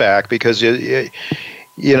get that back? Because if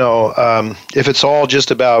it's all just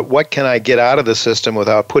about what can I get out of the system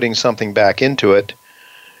without putting something back into it,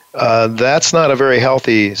 that's not a very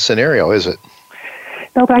healthy scenario, is it?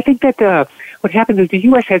 No, but I think that what happens is the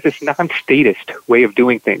U.S. has this non-statist way of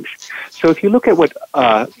doing things. So if you look at what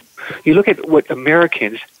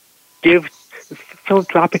Americans give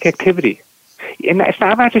philanthropic activity, and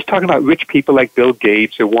I'm not just talking about rich people like Bill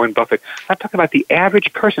Gates or Warren Buffett. I'm talking about the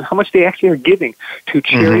average person, how much they actually are giving to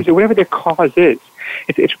charities or whatever their cause is.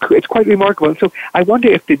 It's quite remarkable. And so I wonder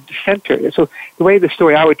if the center. So the way the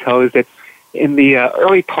story I would tell is that in the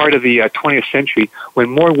early part of the 20th century, when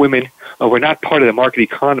more women were not part of the market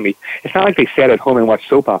economy, it's not like they sat at home and watched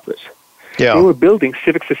soap operas. Yeah. They were building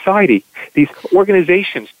civic society. These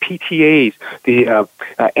organizations, PTAs, the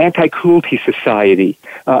Anti-Cruelty Society.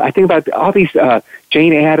 I think about all these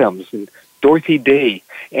Jane Addams and Dorothy Day,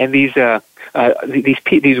 and these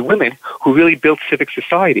women who really built civic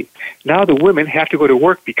society. Now the women have to go to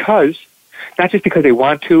work not just because they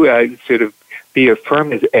want to sort of be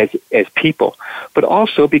affirmed as people, but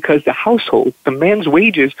also because the household, the man's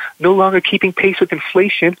wages, no longer keeping pace with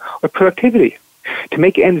inflation or productivity. To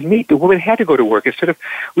make ends meet, the woman had to go to work.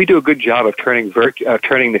 We do a good job of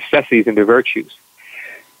turning necessities into virtues.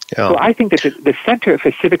 Yeah. So I think that the center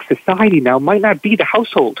for civic society now might not be the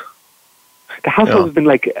household. The household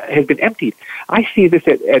has been emptied. I see this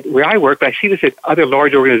at where I work, but I see this at other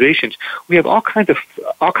large organizations. We have all kinds of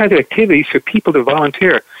activities for people to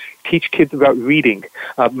volunteer, teach kids about reading,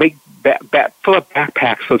 make fill up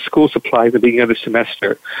backpacks for school supplies at the beginning of the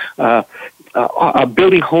semester,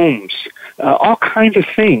 building homes, all kinds of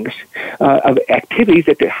things, of activities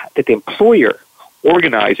that the employer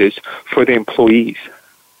organizes for the employees.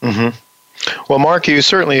 Mm-hmm. Well, Mark, you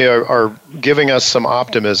certainly are giving us some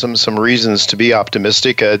optimism, some reasons to be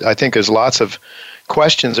optimistic. I think there's lots of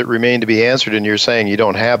questions that remain to be answered, and you're saying you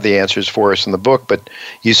don't have the answers for us in the book, but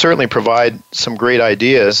you certainly provide some great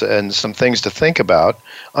ideas and some things to think about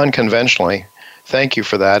unconventionally. Thank you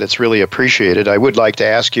for that. It's really appreciated. I would like to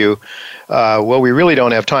ask you, we really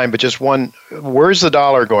don't have time, but just one, where's the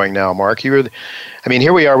dollar going now, Mark? Here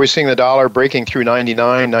we are, we're seeing the dollar breaking through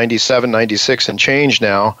 99, 97, 96 and change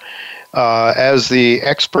now. As the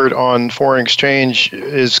expert on foreign exchange,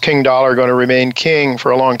 is King Dollar going to remain king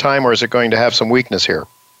for a long time, or is it going to have some weakness here?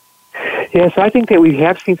 Yes, I think that we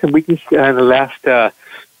have seen some weakness in the last,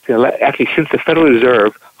 actually since the Federal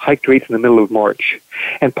Reserve hiked rates in the middle of March.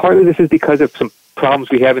 And partly this is because of some problems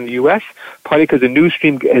we have in the U.S., partly because the news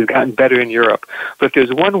stream has gotten better in Europe. But if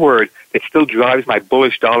there's one word that still drives my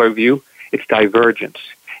bullish dollar view, it's divergence.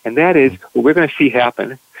 And that is, what we're going to see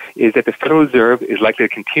happen is that the Federal Reserve is likely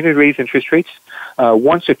to continue to raise interest rates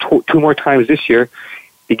once or two more times this year,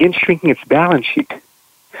 begin shrinking its balance sheet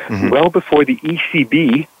well before the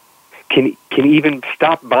ECB can even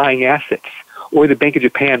stop buying assets, or the Bank of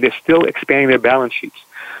Japan. They're still expanding their balance sheets.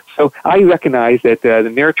 So I recognize that the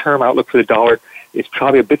near-term outlook for the dollar is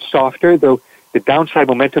probably a bit softer, though the downside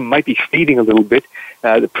momentum might be fading a little bit.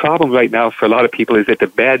 The problem right now for a lot of people is that the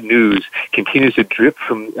bad news continues to drip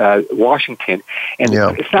from Washington. And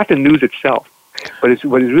it's not the news itself, but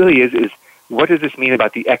what it really is what does this mean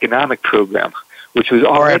about the economic program, which was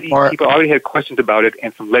already, people already had questions about it,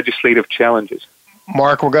 and some legislative challenges.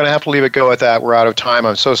 Mark, we're going to have to leave it go at that. We're out of time.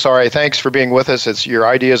 I'm so sorry. Thanks for being with us. Your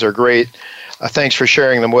ideas are great. Thanks for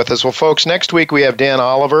sharing them with us. Well, folks, next week we have Dan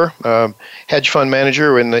Oliver, hedge fund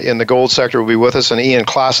manager in the gold sector, will be with us, and Ian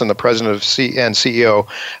Claassen, the president and CEO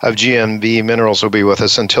of GMB Minerals, will be with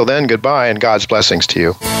us. Until then, goodbye, and God's blessings to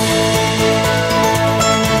you.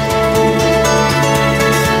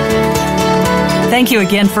 Thank you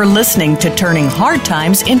again for listening to Turning Hard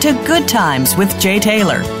Times into Good Times with Jay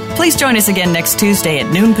Taylor. Please join us again next Tuesday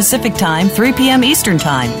at noon Pacific Time, 3 p.m. Eastern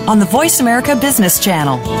Time on the Voice America Business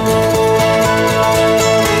Channel.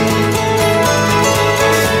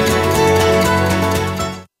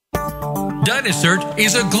 Dynacert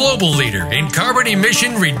is a global leader in carbon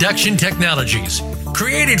emission reduction technologies.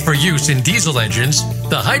 Created for use in diesel engines,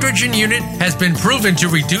 the hydrogen unit has been proven to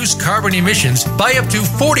reduce carbon emissions by up to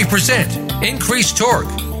 40%, increase torque,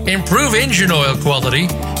 improve engine oil quality,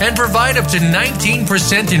 and provide up to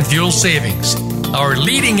 19% in fuel savings. Our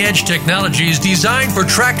leading-edge technology is designed for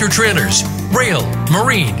tractor-trailers, rail,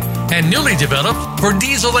 marine, and newly developed for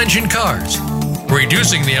diesel engine cars.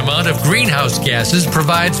 Reducing the amount of greenhouse gases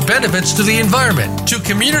provides benefits to the environment, to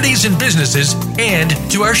communities and businesses, and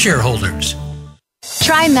to our shareholders.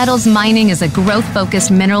 Tri-Metals Mining is a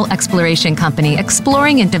growth-focused mineral exploration company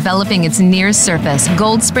exploring and developing its near-surface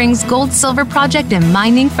Gold Springs gold-silver project in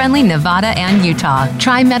mining-friendly Nevada and Utah.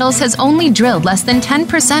 Tri-Metals has only drilled less than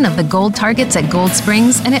 10% of the gold targets at Gold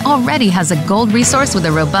Springs, and it already has a gold resource with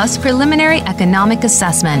a robust preliminary economic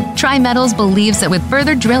assessment. Tri-Metals believes that with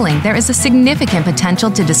further drilling, there is a significant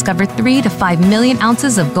potential to discover 3 to 5 million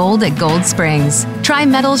ounces of gold at Gold Springs.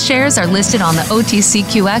 Tri-Metals shares are listed on the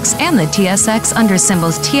OTCQX and the TSX under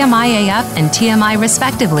symbols TMIAF and TMI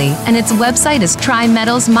respectively, and its website is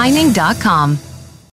trimetalsmining.com.